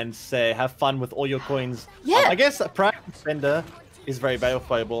and say, have fun with all your coins. Yeah. I guess a practice spender is very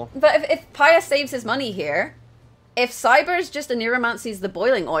valuable. But if Paya saves his money here, if xCyBerZz just a Neuromancies the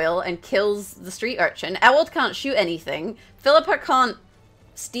Boiling Oil and kills the Street Urchin, Ewald can't shoot anything, Philippa can't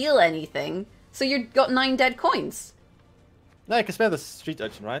steal anything, so you've got 9 dead coins. No, you can spare the Street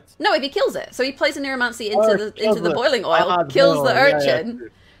Urchin, right? No, if he kills it. So he plays a Neuromancy into the Boiling Oil, kills the Urchin. Yeah,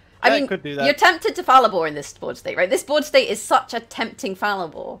 I mean, could do that. You're tempted to Falibor in this board state, right? This board state is such a tempting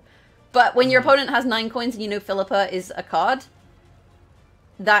Falibor. But when your opponent has 9 coins and you know Philippa is a card,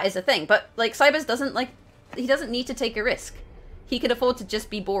 that is a thing. But, like, xCyBerZz doesn't, like, he doesn't need to take a risk. He could afford to just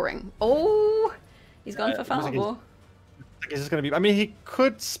be boring. Oh, he's gone for Falibor. Is this going to be? I mean, he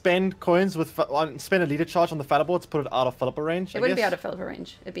could spend coins with spend a leader charge on the Falibor to put it out of Philippa range. It wouldn't be out of Philippa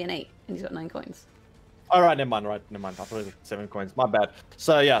range. It'd be an 8, and he's got 9 coins. All right, never mind. I thought it was 7 coins. My bad.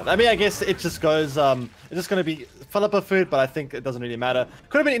 So yeah, I mean, I guess it just goes. It's just going to be Philippa food, but I think it doesn't really matter.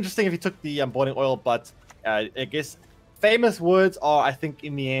 Could have been interesting if he took the Boiling Oil, but I guess famous words are, I think,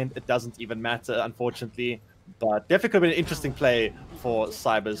 in the end, it doesn't even matter, unfortunately. But definitely could have been an interesting play for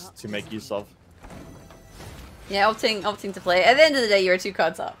xCyBerZz to make use of. Yeah, opting to play. At the end of the day, you're 2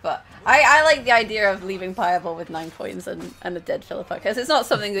 cards up, but I like the idea of leaving Pajabol with 9 coins and a dead Philippa, because it's not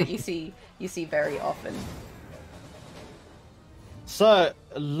something that you see very often. So,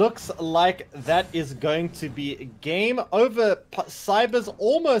 looks like that is going to be game over. xCyBerZz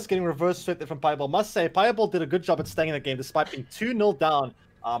almost getting reverse swept from Pajabol. Must say, Pajabol did a good job at staying in the game despite being 2-0 down,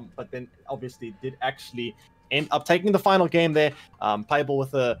 but then obviously did actually end up taking the final game there. Pajabol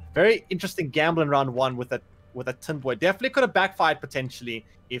with a very interesting gamble in round 1 with a Tin Boy. Definitely could have backfired potentially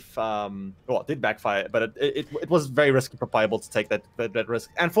if, well, it did backfire, but it was very risky for Pajabol to take that risk.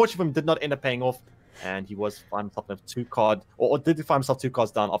 Unfortunately, did not end up paying off, and he was find himself with 2 cards, or did find himself 2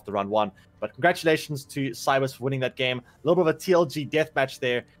 cards down after round 1. But congratulations to xCyBerZz for winning that game. A little bit of a TLG deathmatch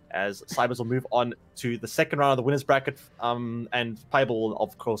there, as xCyBerZz will move on to the second round of the winners bracket, and Pajabol will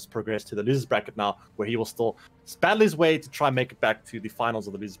of course progress to the losers bracket now, where he will still battle his way to try and make it back to the finals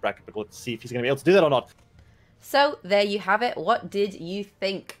of the losers bracket, but let's see if he's going to be able to do that or not. So there you have it. What did you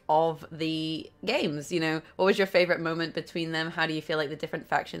think of the games? You know, what was your favorite moment between them? How do you feel like the different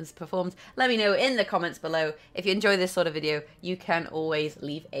factions performed? Let me know in the comments below. If you enjoy this sort of video, you can always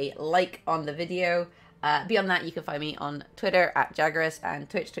leave a like on the video. Beyond that, you can find me on Twitter at xCyBerZz and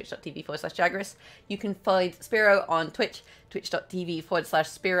Twitch, twitch.tv/xCyBerZz. You can find Spiro on Twitch,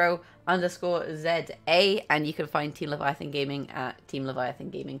 twitch.tv/Spiro_ZA, and you can find Team Leviathan Gaming at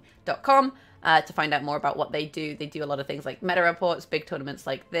teamleviathangaming.com. To find out more about what they do. They do a lot of things like meta reports, big tournaments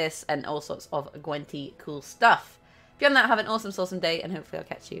like this, and all sorts of Gwenty cool stuff. Beyond that, have an awesome day, and hopefully I'll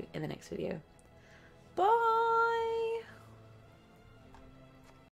catch you in the next video.